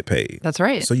them to get paid. That's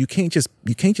right. So you can't just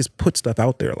put stuff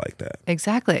out there like that.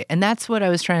 Exactly. And that's what I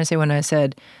was trying to say when I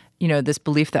said, this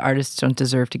belief that artists don't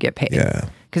deserve to get paid. Yeah.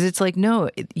 Because it's like,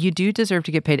 no, you do deserve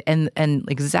to get paid. And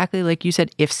exactly like you said,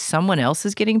 if someone else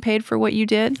is getting paid for what you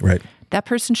did, right, that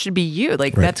person should be you.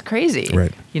 Like, right, that's crazy.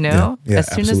 Right. Yeah, Yeah,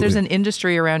 as soon as there's an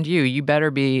industry around you, you better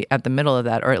be at the middle of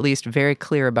that, or at least very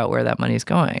clear about where that money's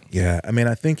going. Yeah. I mean,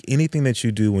 I think anything that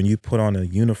you do when you put on a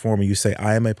uniform and you say,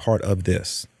 I am a part of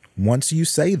this, once you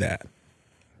say that,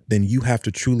 then you have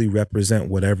to truly represent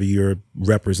whatever you're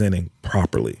representing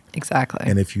properly. Exactly.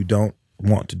 And if you don't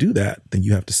want to do that, then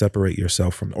you have to separate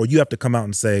yourself from, or you have to come out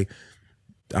and say,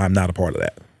 I'm not a part of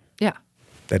that. Yeah.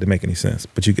 That didn't make any sense,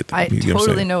 but you get the, I you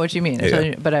totally know what you mean.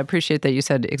 Yeah. But I appreciate that you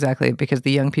said exactly, because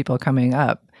the young people coming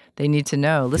up, they need to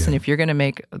know, listen, if you're going to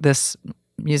make this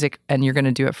music and you're going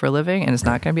to do it for a living and it's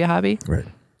not going to be a hobby, right,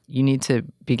 you need to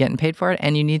be getting paid for it,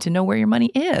 and you need to know where your money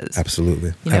is.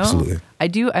 Absolutely. Absolutely.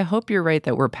 I hope you're right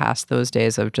that we're past those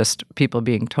days of just people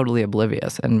being totally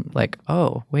oblivious and like,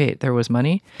 oh, wait, there was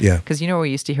money? Yeah. Because, we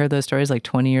used to hear those stories like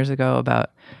 20 years ago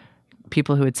about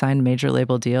people who had signed major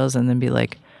label deals and then be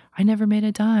like, I never made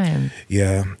a dime.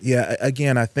 Yeah. Yeah.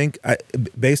 Again, I think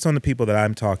based on the people that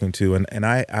I'm talking to, and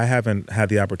I haven't had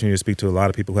the opportunity to speak to a lot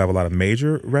of people who have a lot of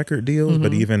major record deals,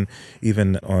 but even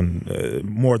on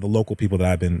more of the local people that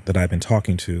I've been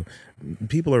talking to,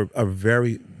 people are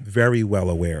very, very well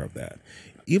aware of that.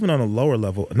 Even on a lower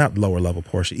level, not lower level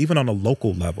portion, even on a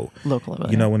local level. Local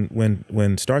level.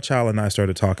 When Star Child and I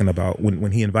started talking about,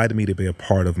 when he invited me to be a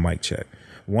part of Myke Check,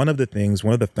 one of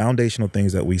the foundational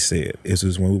things that we said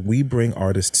is when we bring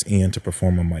artists in to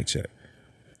perform on Myke Check,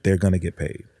 they're going to get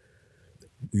paid.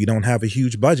 We don't have a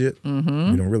huge budget. We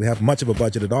don't really have much of a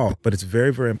budget at all, but it's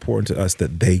very, very important to us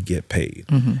that they get paid.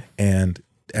 And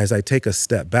as I take a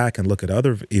step back and look at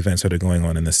other events that are going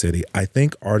on in the city, I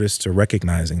think artists are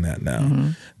recognizing that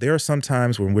now. There are some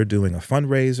times when we're doing a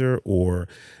fundraiser or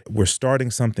we're starting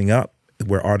something up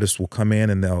where artists will come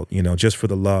in and they'll, just for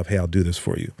the love, hey, I'll do this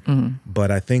for you. But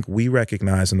I think we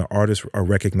recognize, and the artists are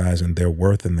recognizing their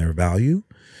worth and their value.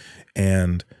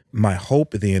 And my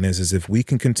hope then is if we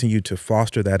can continue to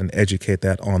foster that and educate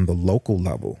that on the local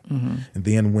level, and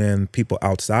then when people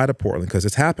outside of Portland, because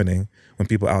it's happening, when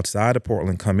people outside of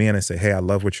Portland come in and say, hey, I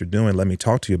love what you're doing, let me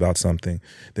talk to you about something,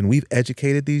 then we've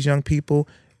educated these young people.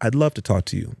 I'd love to talk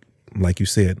to you. Like you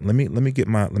said, let me get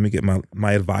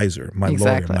my advisor, my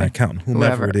lawyer, my accountant,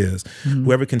 whomever it is,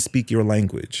 whoever can speak your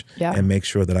language, and make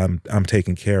sure that I'm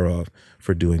taken care of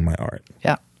for doing my art.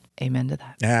 Yeah. Amen to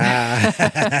that.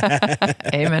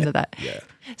 Amen to that. Yeah.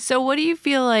 So what do you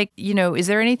feel like, is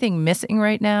there anything missing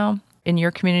right now in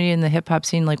your community, in the hip hop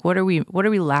scene? Like, what are we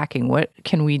lacking? What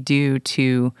can we do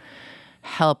to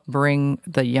help bring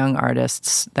the young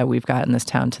artists that we've got in this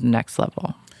town to the next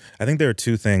level? I think there are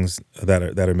two things that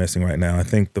are missing right now. I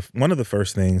think one of the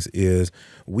first things is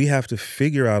we have to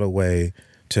figure out a way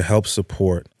to help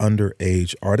support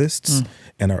underage artists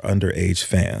and our underage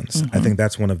fans. I think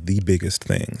that's one of the biggest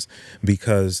things,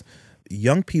 because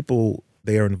young people,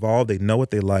 they are involved, they know what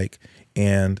they like.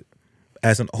 And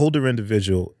as an older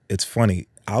individual, it's funny,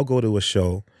 I'll go to a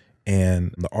show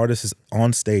and the artist is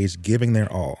on stage giving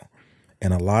their all.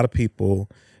 And a lot of people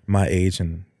my age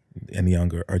and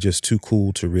younger are just too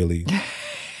cool to really, you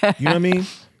know what I mean?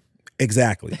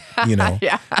 Exactly.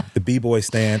 The B-boy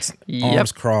stance,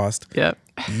 arms crossed. Yep.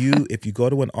 If you go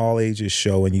to an all ages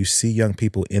show and you see young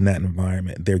people in that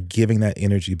environment, they're giving that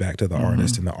energy back to the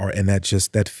artist and the art, and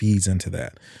that feeds into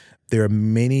that. There are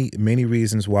many, many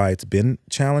reasons why it's been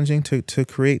challenging to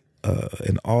create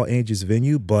an all ages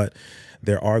venue, but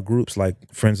there are groups like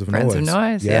Friends of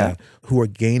Noise, who are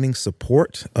gaining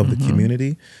support of the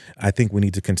community. I think we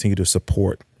need to continue to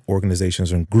support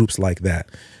organizations and groups like that.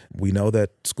 We know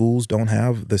that schools don't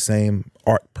have the same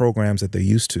art programs that they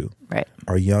used to. Right.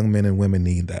 Our young men and women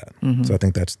need that. So I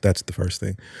think that's the first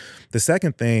thing. The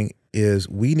second thing is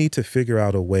we need to figure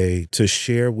out a way to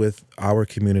share with our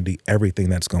community everything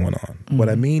that's going on. What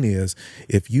I mean is,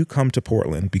 if you come to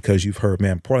Portland because you've heard,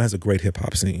 man, Portland has a great hip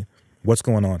hop scene. What's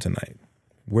going on tonight?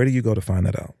 Where do you go to find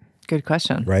that out? Good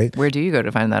question. Right? Where do you go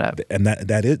to find that out? And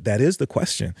that is the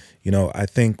question. You know, I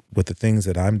think with the things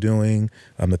that I'm doing,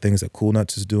 the things that Cool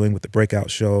Nutz is doing with the Breakout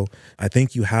Show, I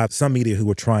think you have some media who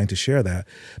are trying to share that.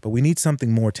 But we need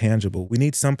something more tangible. We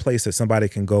need some place that somebody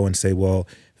can go and say, well,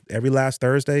 every last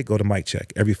Thursday, go to Mic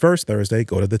Check. Every first Thursday,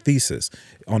 go to The Thesis.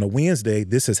 On a Wednesday,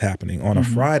 this is happening. On a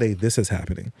Friday, this is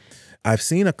happening. I've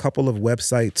seen a couple of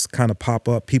websites kind of pop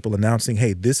up, people announcing,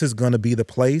 hey, this is going to be the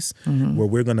place where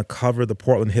we're going to cover the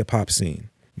Portland hip hop scene.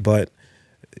 But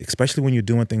especially when you're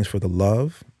doing things for the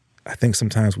love, I think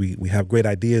sometimes we have great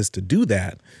ideas to do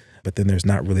that, but then there's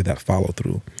not really that follow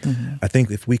through. I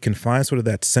think if we can find sort of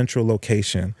that central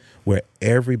location where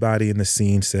everybody in the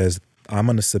scene says, I'm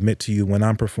going to submit to you when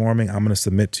I'm performing, I'm going to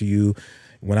submit to you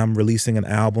when I'm releasing an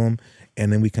album,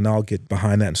 and then we can all get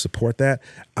behind that and support that,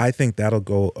 I think that'll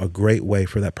go a great way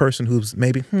for that person who's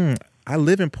maybe, I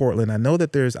live in Portland. I know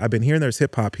that I've been hearing there's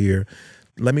hip hop here.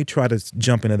 Let me try to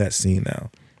jump into that scene now.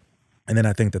 And then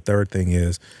I think the third thing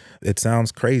is, it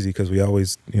sounds crazy because we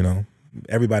always,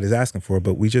 everybody's asking for it,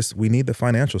 but we need the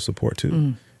financial support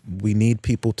too. We need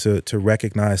people to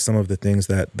recognize some of the things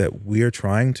that we're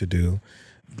trying to do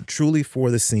truly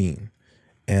for the scene,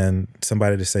 and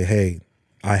somebody to say, hey,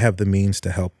 I have the means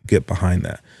to help get behind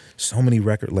that. So many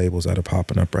record labels that are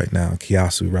popping up right now.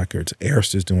 Kiasu Records,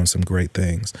 Airster's doing some great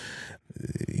things.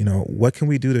 What can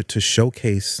we do to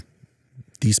showcase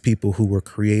these people who were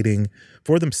creating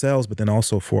for themselves, but then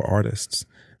also for artists?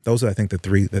 Those are, I think, the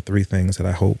three things that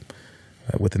I hope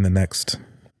within the next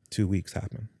 2 weeks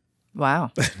happen.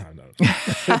 Wow. No.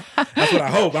 That's what I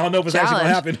hope. I don't know if it's actually going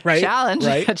to happen, right? Challenge.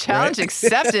 Right? Challenge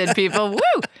accepted, people.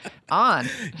 Woo! On.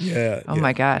 Yeah. Oh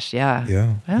my gosh, yeah.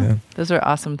 Yeah. Those are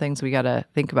awesome things we got to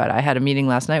think about. I had a meeting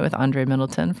last night with Andre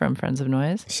Middleton from Friends of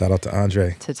Noise. Shout out to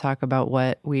Andre. To talk about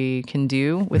what we can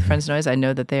do with Friends of Noise. I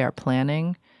know that they are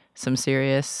planning some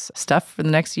serious stuff for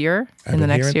the next year. I've been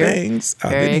hearing things.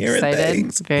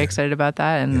 Very excited about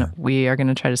that. And we are going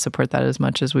to try to support that as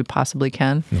much as we possibly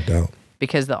can. No doubt.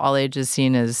 Because the all ages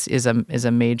scene is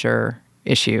a major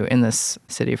issue in this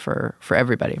city for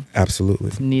everybody. Absolutely.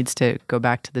 It needs to go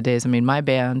back to the days. I mean, my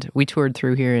band, we toured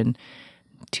through here in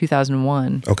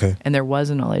 2001. Okay. And there was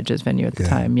an all ages venue at the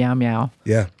time, Meow Meow.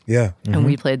 Yeah. And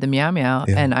we played the Meow Meow.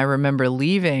 Yeah. And I remember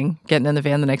leaving, getting in the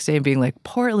van the next day and being like,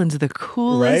 Portland's the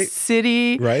coolest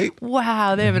city. Right.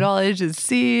 Wow, they have an all ages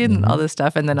scene and all this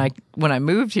stuff. And then when I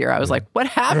moved here, I was like, what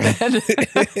happened?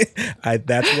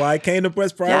 That's why I came to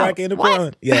West Pride. I came to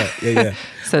Portland. Yeah.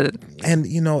 So, and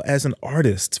as an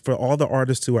artist, for all the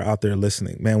artists who are out there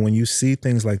listening, man, when you see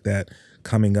things like that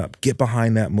coming up, get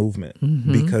behind that movement.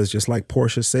 Because just like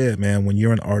Portia said, man, when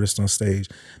you're an artist on stage,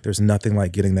 there's nothing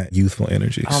like getting that youthful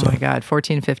energy. Oh my God,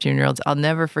 14, 15-year-olds. I'll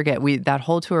never forget. That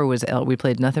whole tour we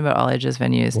played nothing but all ages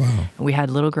venues. Wow. And we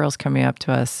had little girls coming up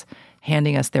to us,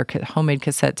 handing us their homemade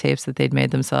cassette tapes that they'd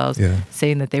made themselves,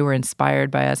 saying that they were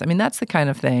inspired by us. I mean, that's the kind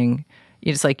of thing,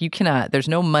 it's like there's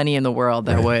no money in the world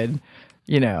that would,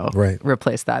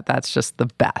 replace that. That's just the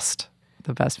best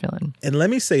feeling. And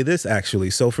let me say this, actually.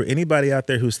 So for anybody out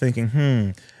there who's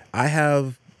thinking, I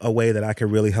have a way that I can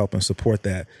really help and support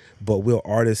that, but will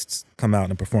artists come out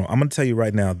and perform? I'm going to tell you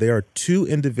right now, there are two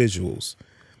individuals,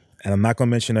 and I'm not going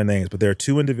to mention their names, but there are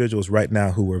two individuals right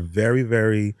now who are very,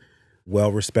 very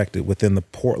well respected within the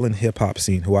Portland hip hop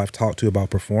scene who I've talked to about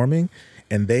performing,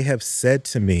 and they have said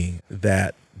to me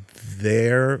that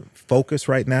their focus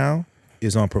right now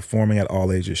is on performing at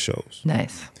all ages shows.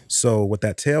 Nice. So what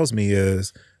that tells me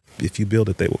is, if you build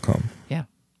it, they will come. Yeah.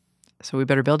 So we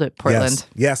better build it, Portland.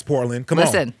 Yes, Portland. Come on.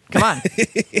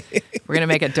 We're going to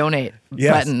make a donate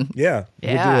button. Yeah.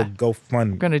 We'll do a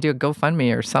GoFundMe. We're going to do a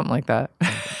GoFundMe or something like that.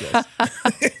 Yes.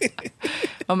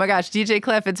 Oh my gosh, DJ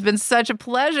Klyph, it's been such a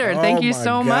pleasure. Thank you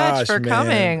so much for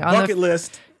coming. On Bucket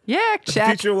list. Yeah,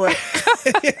 check. Future What?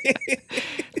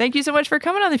 Thank you so much for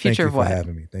coming on The Future of What. Thank you for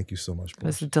having me. Thank you so much. It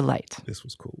was a delight. This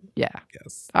was cool. Yeah.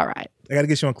 Yes. All right. I got to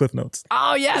get you on Cliff Notes.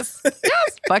 Oh, yes.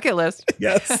 Yes. Bucket list.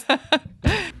 Yes.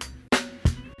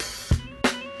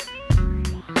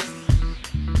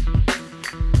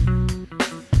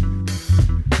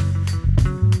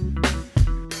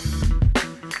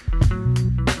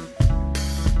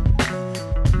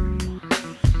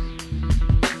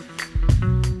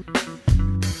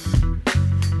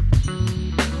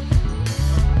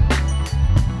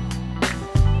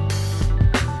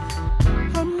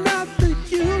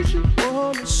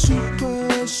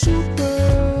 Super,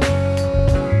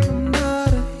 I'm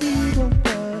not a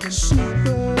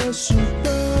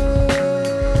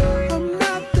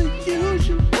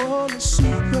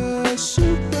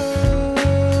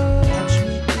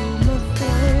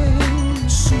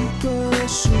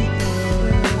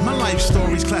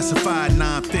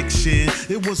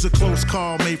It was a close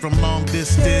call made from long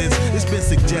distance. It's been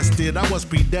suggested I was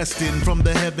predestined from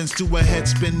the heavens to a head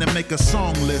spin to make a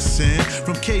song listen.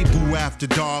 From K-Boo After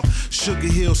Dark, Sugar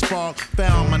Hill Spark,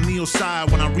 found my Neil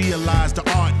side when I realized the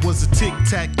art was a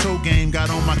tic-tac-toe game. Got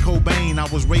on my Cobain, I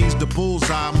was raised a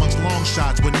bullseye amongst long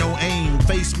shots with no aim.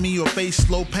 Face me or face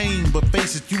slow pain, but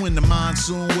face it, you in the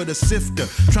monsoon with a sifter,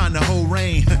 trying to hold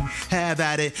rain. Have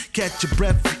at it, catch your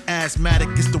breath, you asthmatic.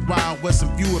 It's the Wild West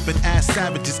and few up and ass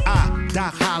savages. I,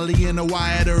 Doc Holly in a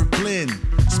Wyatt Earp blend.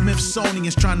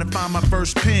 Smithsonian's trying to find my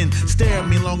first pen. Stare at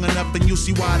me long enough and you'll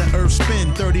see why the earth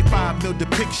spin. 35 mil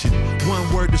depiction,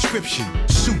 one word description,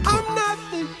 super. I'm not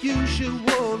the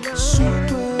usual,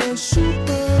 super,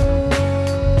 super.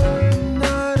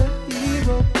 Not a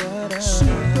hero, but a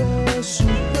super,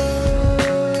 super.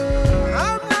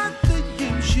 I'm not the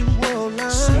usual,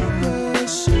 super,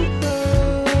 super.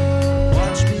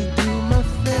 Watch me do my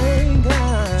thing,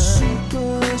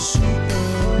 super,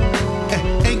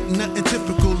 super. Ain't nothing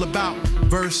typical about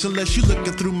verse unless you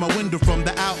looking through my window from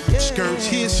the outskirts.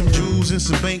 Here's some jewels and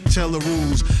some bank teller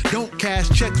rules. Don't cash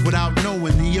checks without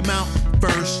knowing the amount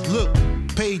first. Look,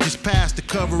 pages past the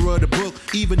cover of the book.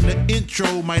 Even the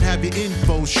intro might have your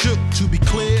info shook. To be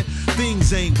clear,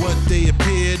 things ain't what they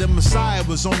appear. The Messiah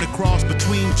was on the cross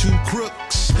between two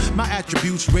crooks. My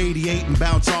attributes radiate and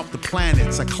bounce off the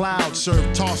planets. A cloud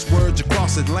serve toss words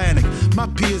across Atlantic. My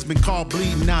peers been called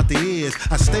bleeding out the ears.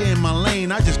 I stay in my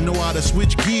lane, I just know how to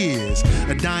switch gears.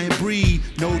 A dying breed,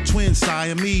 no twin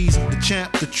Siamese. The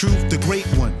champ, the truth, the great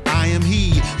one, I am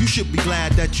he. You should be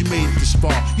glad that you made it this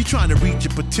far. You trying to reach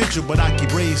your potential, but I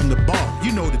keep raising the bar.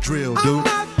 You know the drill, dude.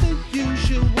 I'm not the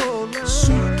usual,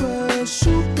 super,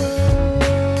 super.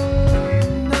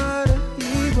 Not a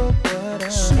hero, but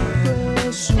a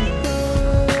super, super.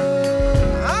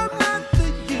 I'm not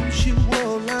the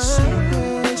usual,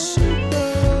 super,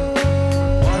 super.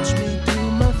 Watch me do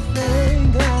my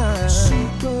thing,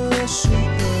 super,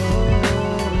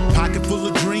 super. Pocket full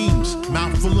of dreams,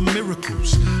 mouth full of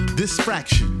miracles. This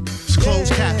fraction, it's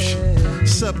closed caption.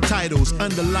 Subtitles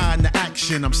underline the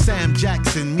action. I'm Sam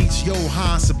Jackson meets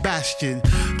Johann Sebastian.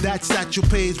 That's Satchel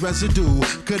Paige residue.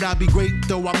 Could I be great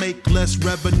though I make less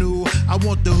revenue? I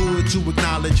want the hood to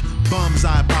acknowledge bums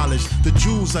I abolish. The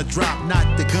jewels I drop,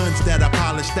 not the guns that I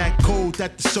polish. That code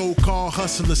that the so-called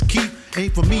hustlers keep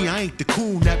ain't for me. I ain't the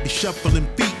coon that be shuffling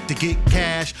feet to get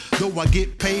cash. Though I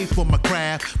get paid for my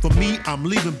craft. For me, I'm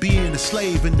leaving being a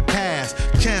slave in the past.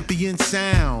 Champion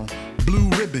sound. Blue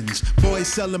ribbons, boys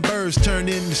selling birds turn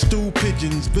into stool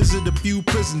pigeons. Visit a few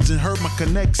prisons and heard my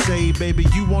connect say, baby,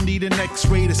 you won't need an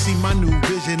x-ray to see my new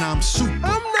vision. I'm super. I'm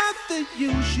not the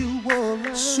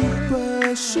usual,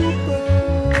 super,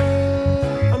 super.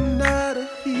 I'm not a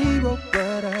hero,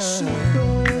 but a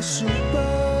super, super.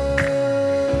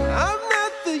 I'm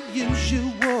not the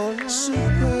usual,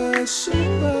 super,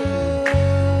 super.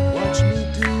 Watch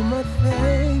me do my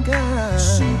thing,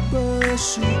 super,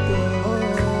 super.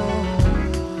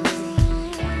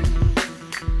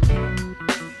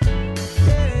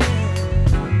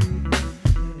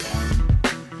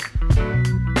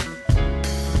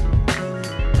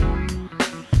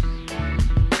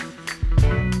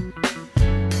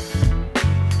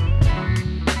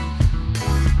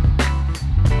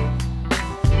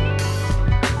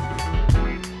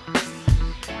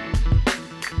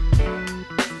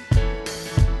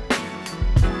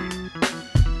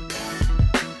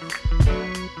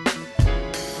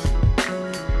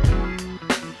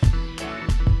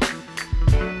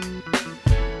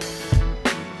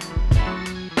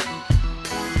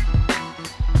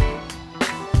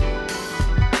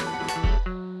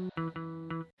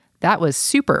 That was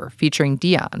Super featuring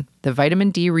Dion, the Vitamin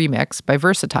D remix by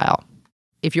Vursatyl.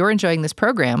 If you're enjoying this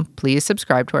program, please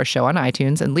subscribe to our show on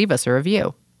iTunes and leave us a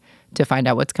review. To find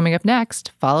out what's coming up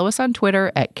next, follow us on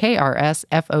Twitter at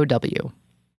KRSFOW.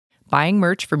 Buying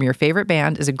merch from your favorite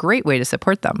band is a great way to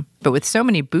support them, but with so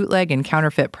many bootleg and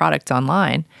counterfeit products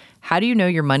online, how do you know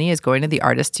your money is going to the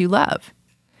artists you love?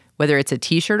 Whether it's a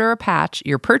t-shirt or a patch,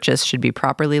 your purchase should be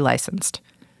properly licensed.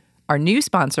 Our new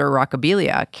sponsor,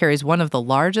 Rockabilia, carries one of the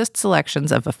largest selections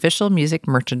of official music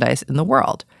merchandise in the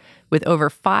world. With over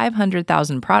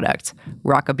 500,000 products,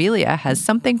 Rockabilia has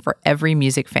something for every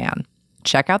music fan.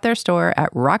 Check out their store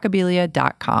at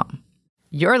rockabilia.com.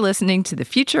 You're listening to The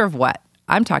Future of What?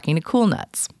 I'm talking to Cool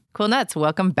Nutz. Cool Nutz,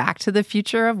 welcome back to The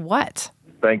Future of What?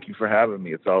 Thank you for having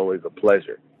me. It's always a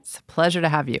pleasure. It's a pleasure to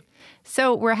have you.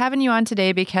 So we're having you on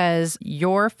today because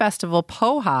your festival,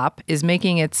 Pohop, is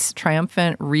making its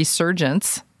triumphant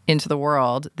resurgence into the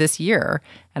world this year.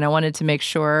 And I wanted to make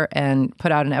sure and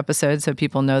put out an episode so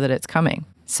people know that it's coming.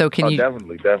 So can you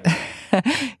Definitely.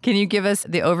 can you give us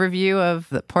the overview of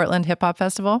the Portland Hip Hop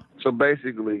Festival? So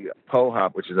basically,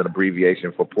 POHOP, which is an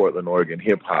abbreviation for Portland, Oregon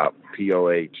Hip Hop,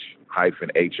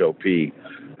 POH-HOP.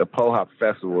 The POHOP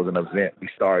Festival is an event we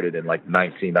started in like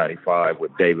 1995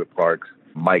 with David Parks,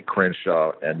 Mike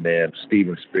Crenshaw, and then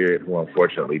Steven Spirit, who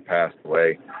unfortunately passed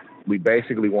away. We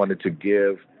basically wanted to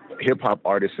give hip-hop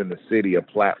artists in the city a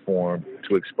platform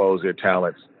to expose their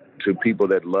talents to people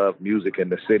that love music in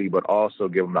the city, but also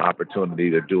give them the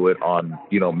opportunity to do it on,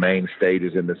 main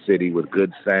stages in the city with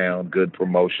good sound, good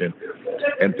promotion,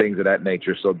 and things of that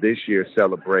nature. So this year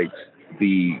celebrates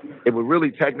it would really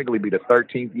technically be the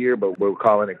 13th year, but we're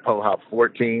calling it POHOP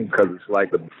 14 because it's like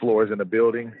the floors in the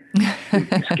building. He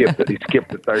skipped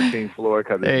the 13th floor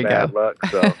because it's bad luck.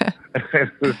 So,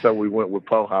 so we went with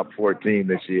POHOP 14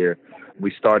 this year.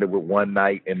 We started with one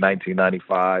night in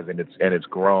 1995, and it's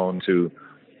grown to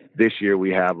this year.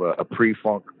 We have a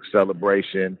pre-funk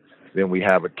celebration. Then we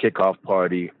have a kickoff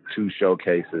party, 2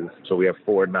 showcases. So we have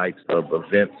 4 nights of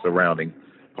events surrounding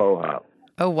POHOP.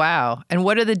 Oh, wow. And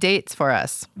what are the dates for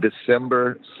us?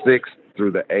 December 6th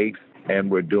through the 8th. And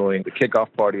we're doing the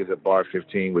kickoff party is at Bar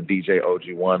 15 with DJ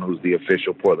OG1, who's the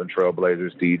official Portland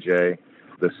Trailblazers DJ.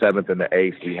 The 7th and the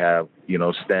 8th, we have,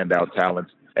 standout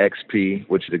talents. XP,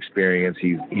 which is Experience.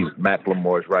 He's Matt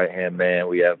Lamore's right-hand man.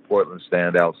 We have Portland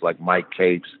standouts like Mike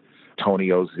Capes,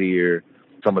 Tony Ozier,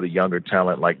 some of the younger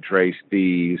talent like Dre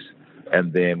Steves.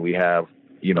 And then we have,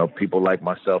 people like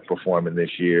myself performing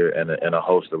this year and a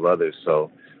host of others.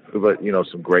 So, but,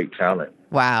 some great talent.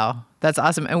 Wow. That's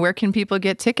awesome. And where can people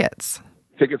get tickets?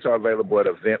 Tickets are available at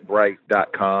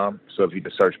eventbrite.com. So if you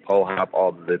just search POHOP,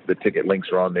 all the ticket links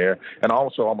are on there. And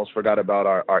also almost forgot about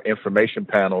our information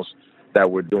panels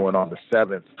that we're doing on the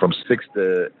 7th from 6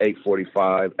 to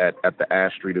 8:45 at the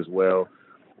Ash Street as well.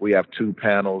 We have 2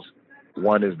 panels.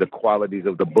 One is the qualities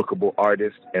of the bookable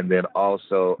artist, and then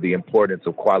also the importance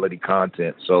of quality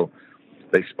content. So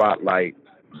they spotlight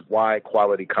why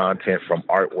quality content from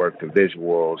artwork to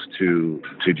visuals to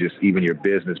just even your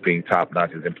business being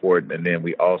top-notch is important. And then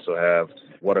we also have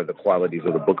what are the qualities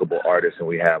of the bookable artists, and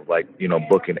we have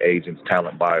booking agents,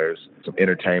 talent buyers, some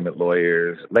entertainment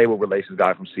lawyers, label relations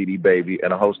guy from CD Baby,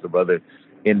 and a host of other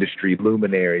industry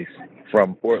luminaries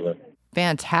from Portland.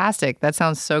 Fantastic. That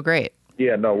sounds so great.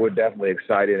 Yeah, no, we're definitely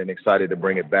excited to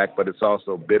bring it back, but it's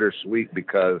also bittersweet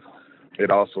because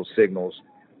it also signals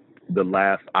the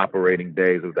last operating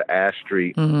days of the Ash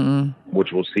Street,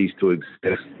 which will cease to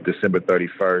exist December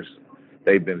 31st.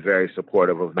 They've been very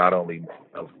supportive of not only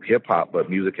of hip-hop, but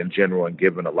music in general, and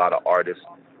given a lot of artists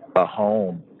a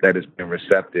home that has been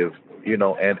receptive,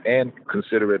 and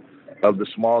considerate of the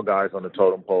small guys on the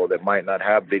totem pole that might not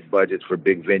have big budgets for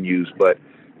big venues, but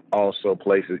also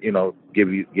places,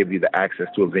 give you the access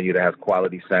to a venue that has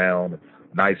quality sound,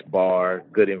 nice bar,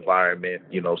 good environment,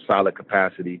 solid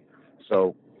capacity.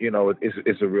 So,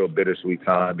 it's a real bittersweet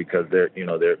time because they're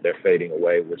fading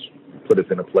away, which put us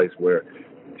in a place where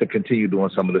to continue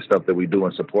doing some of the stuff that we do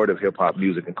in support of hip hop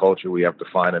music and culture, we have to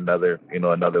find another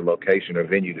location or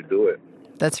venue to do it.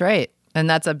 That's right. And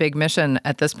that's a big mission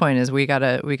at this point is we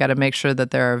gotta make sure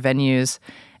that there are venues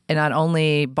and not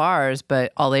only bars,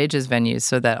 but all ages venues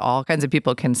so that all kinds of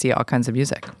people can see all kinds of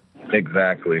music.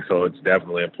 Exactly. So it's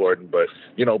definitely important. But,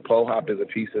 POHOP is a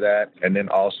piece of that. And then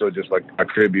also just like a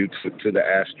tribute to the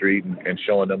Ash Street and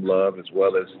showing them love, as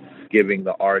well as giving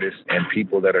the artists and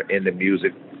people that are into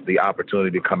music the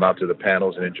opportunity to come out to the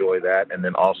panels and enjoy that. And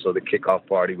then also the kickoff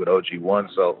party with OG1.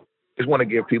 So just want to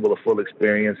give people a full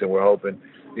experience. And we're hoping,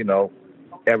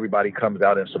 everybody comes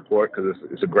out in support because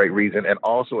it's a great reason. And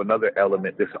also another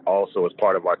element, this also is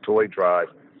part of our toy drive,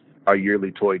 our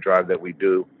yearly toy drive that we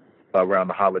do around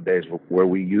the holidays, where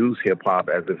we use hip-hop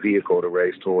as a vehicle to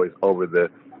raise toys. Over the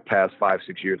past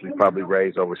 5-6 years, we've probably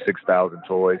raised over 6,000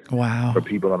 toys for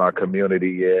people in our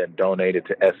community, and donated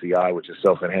to SEI, which is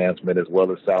Self-Enhancement, as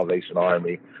well as Salvation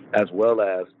Army, as well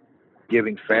as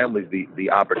giving families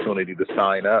the opportunity to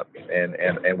sign up, and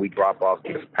we drop off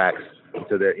gift packs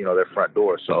to their front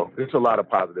door. So there's a lot of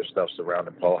positive stuff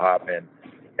surrounding POHOP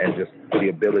and just the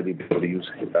ability to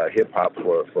use hip-hop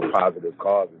for positive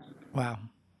causes. Wow.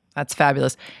 That's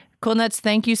fabulous. Cool Nutz,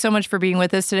 thank you so much for being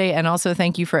with us today, and also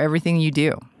thank you for everything you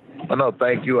do. Oh, no,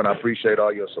 thank you, and I appreciate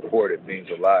all your support. It means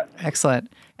a lot.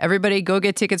 Excellent. Everybody go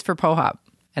get tickets for POHOP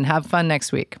and have fun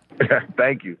next week.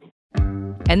 Thank you.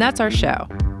 And that's our show.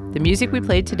 The music we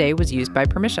played today was used by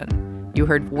permission. You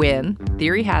heard Wynne,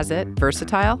 Theory Has It,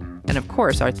 Vursatyl, and of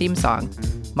course our theme song,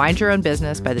 Mind Your Own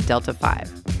Business by the Delta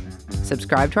 5.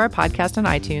 Subscribe to our podcast on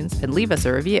iTunes and leave us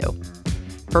a review.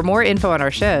 For more info on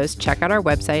our shows, check out our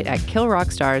website at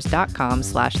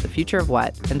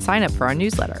killrockstars.com/thefutureofwhat and sign up for our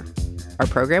newsletter. Our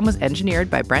program was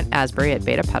engineered by Brent Asbury at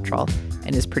Beta Petrol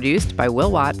and is produced by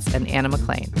Will Watts and Anna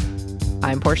McLean.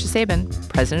 I'm Portia Sabin,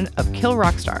 president of Kill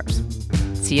Rock Stars.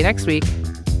 See you next week.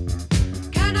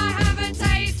 Can I have a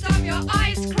taste of your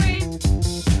ice cream?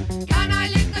 Can I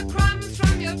lick the crumbs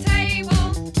from your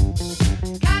table?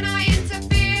 Can I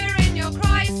interfere in your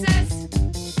crisis?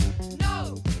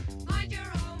 No. Mind your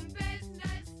own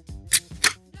business.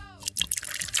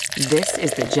 No. This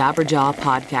is the Jabberjaw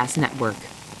Podcast Network.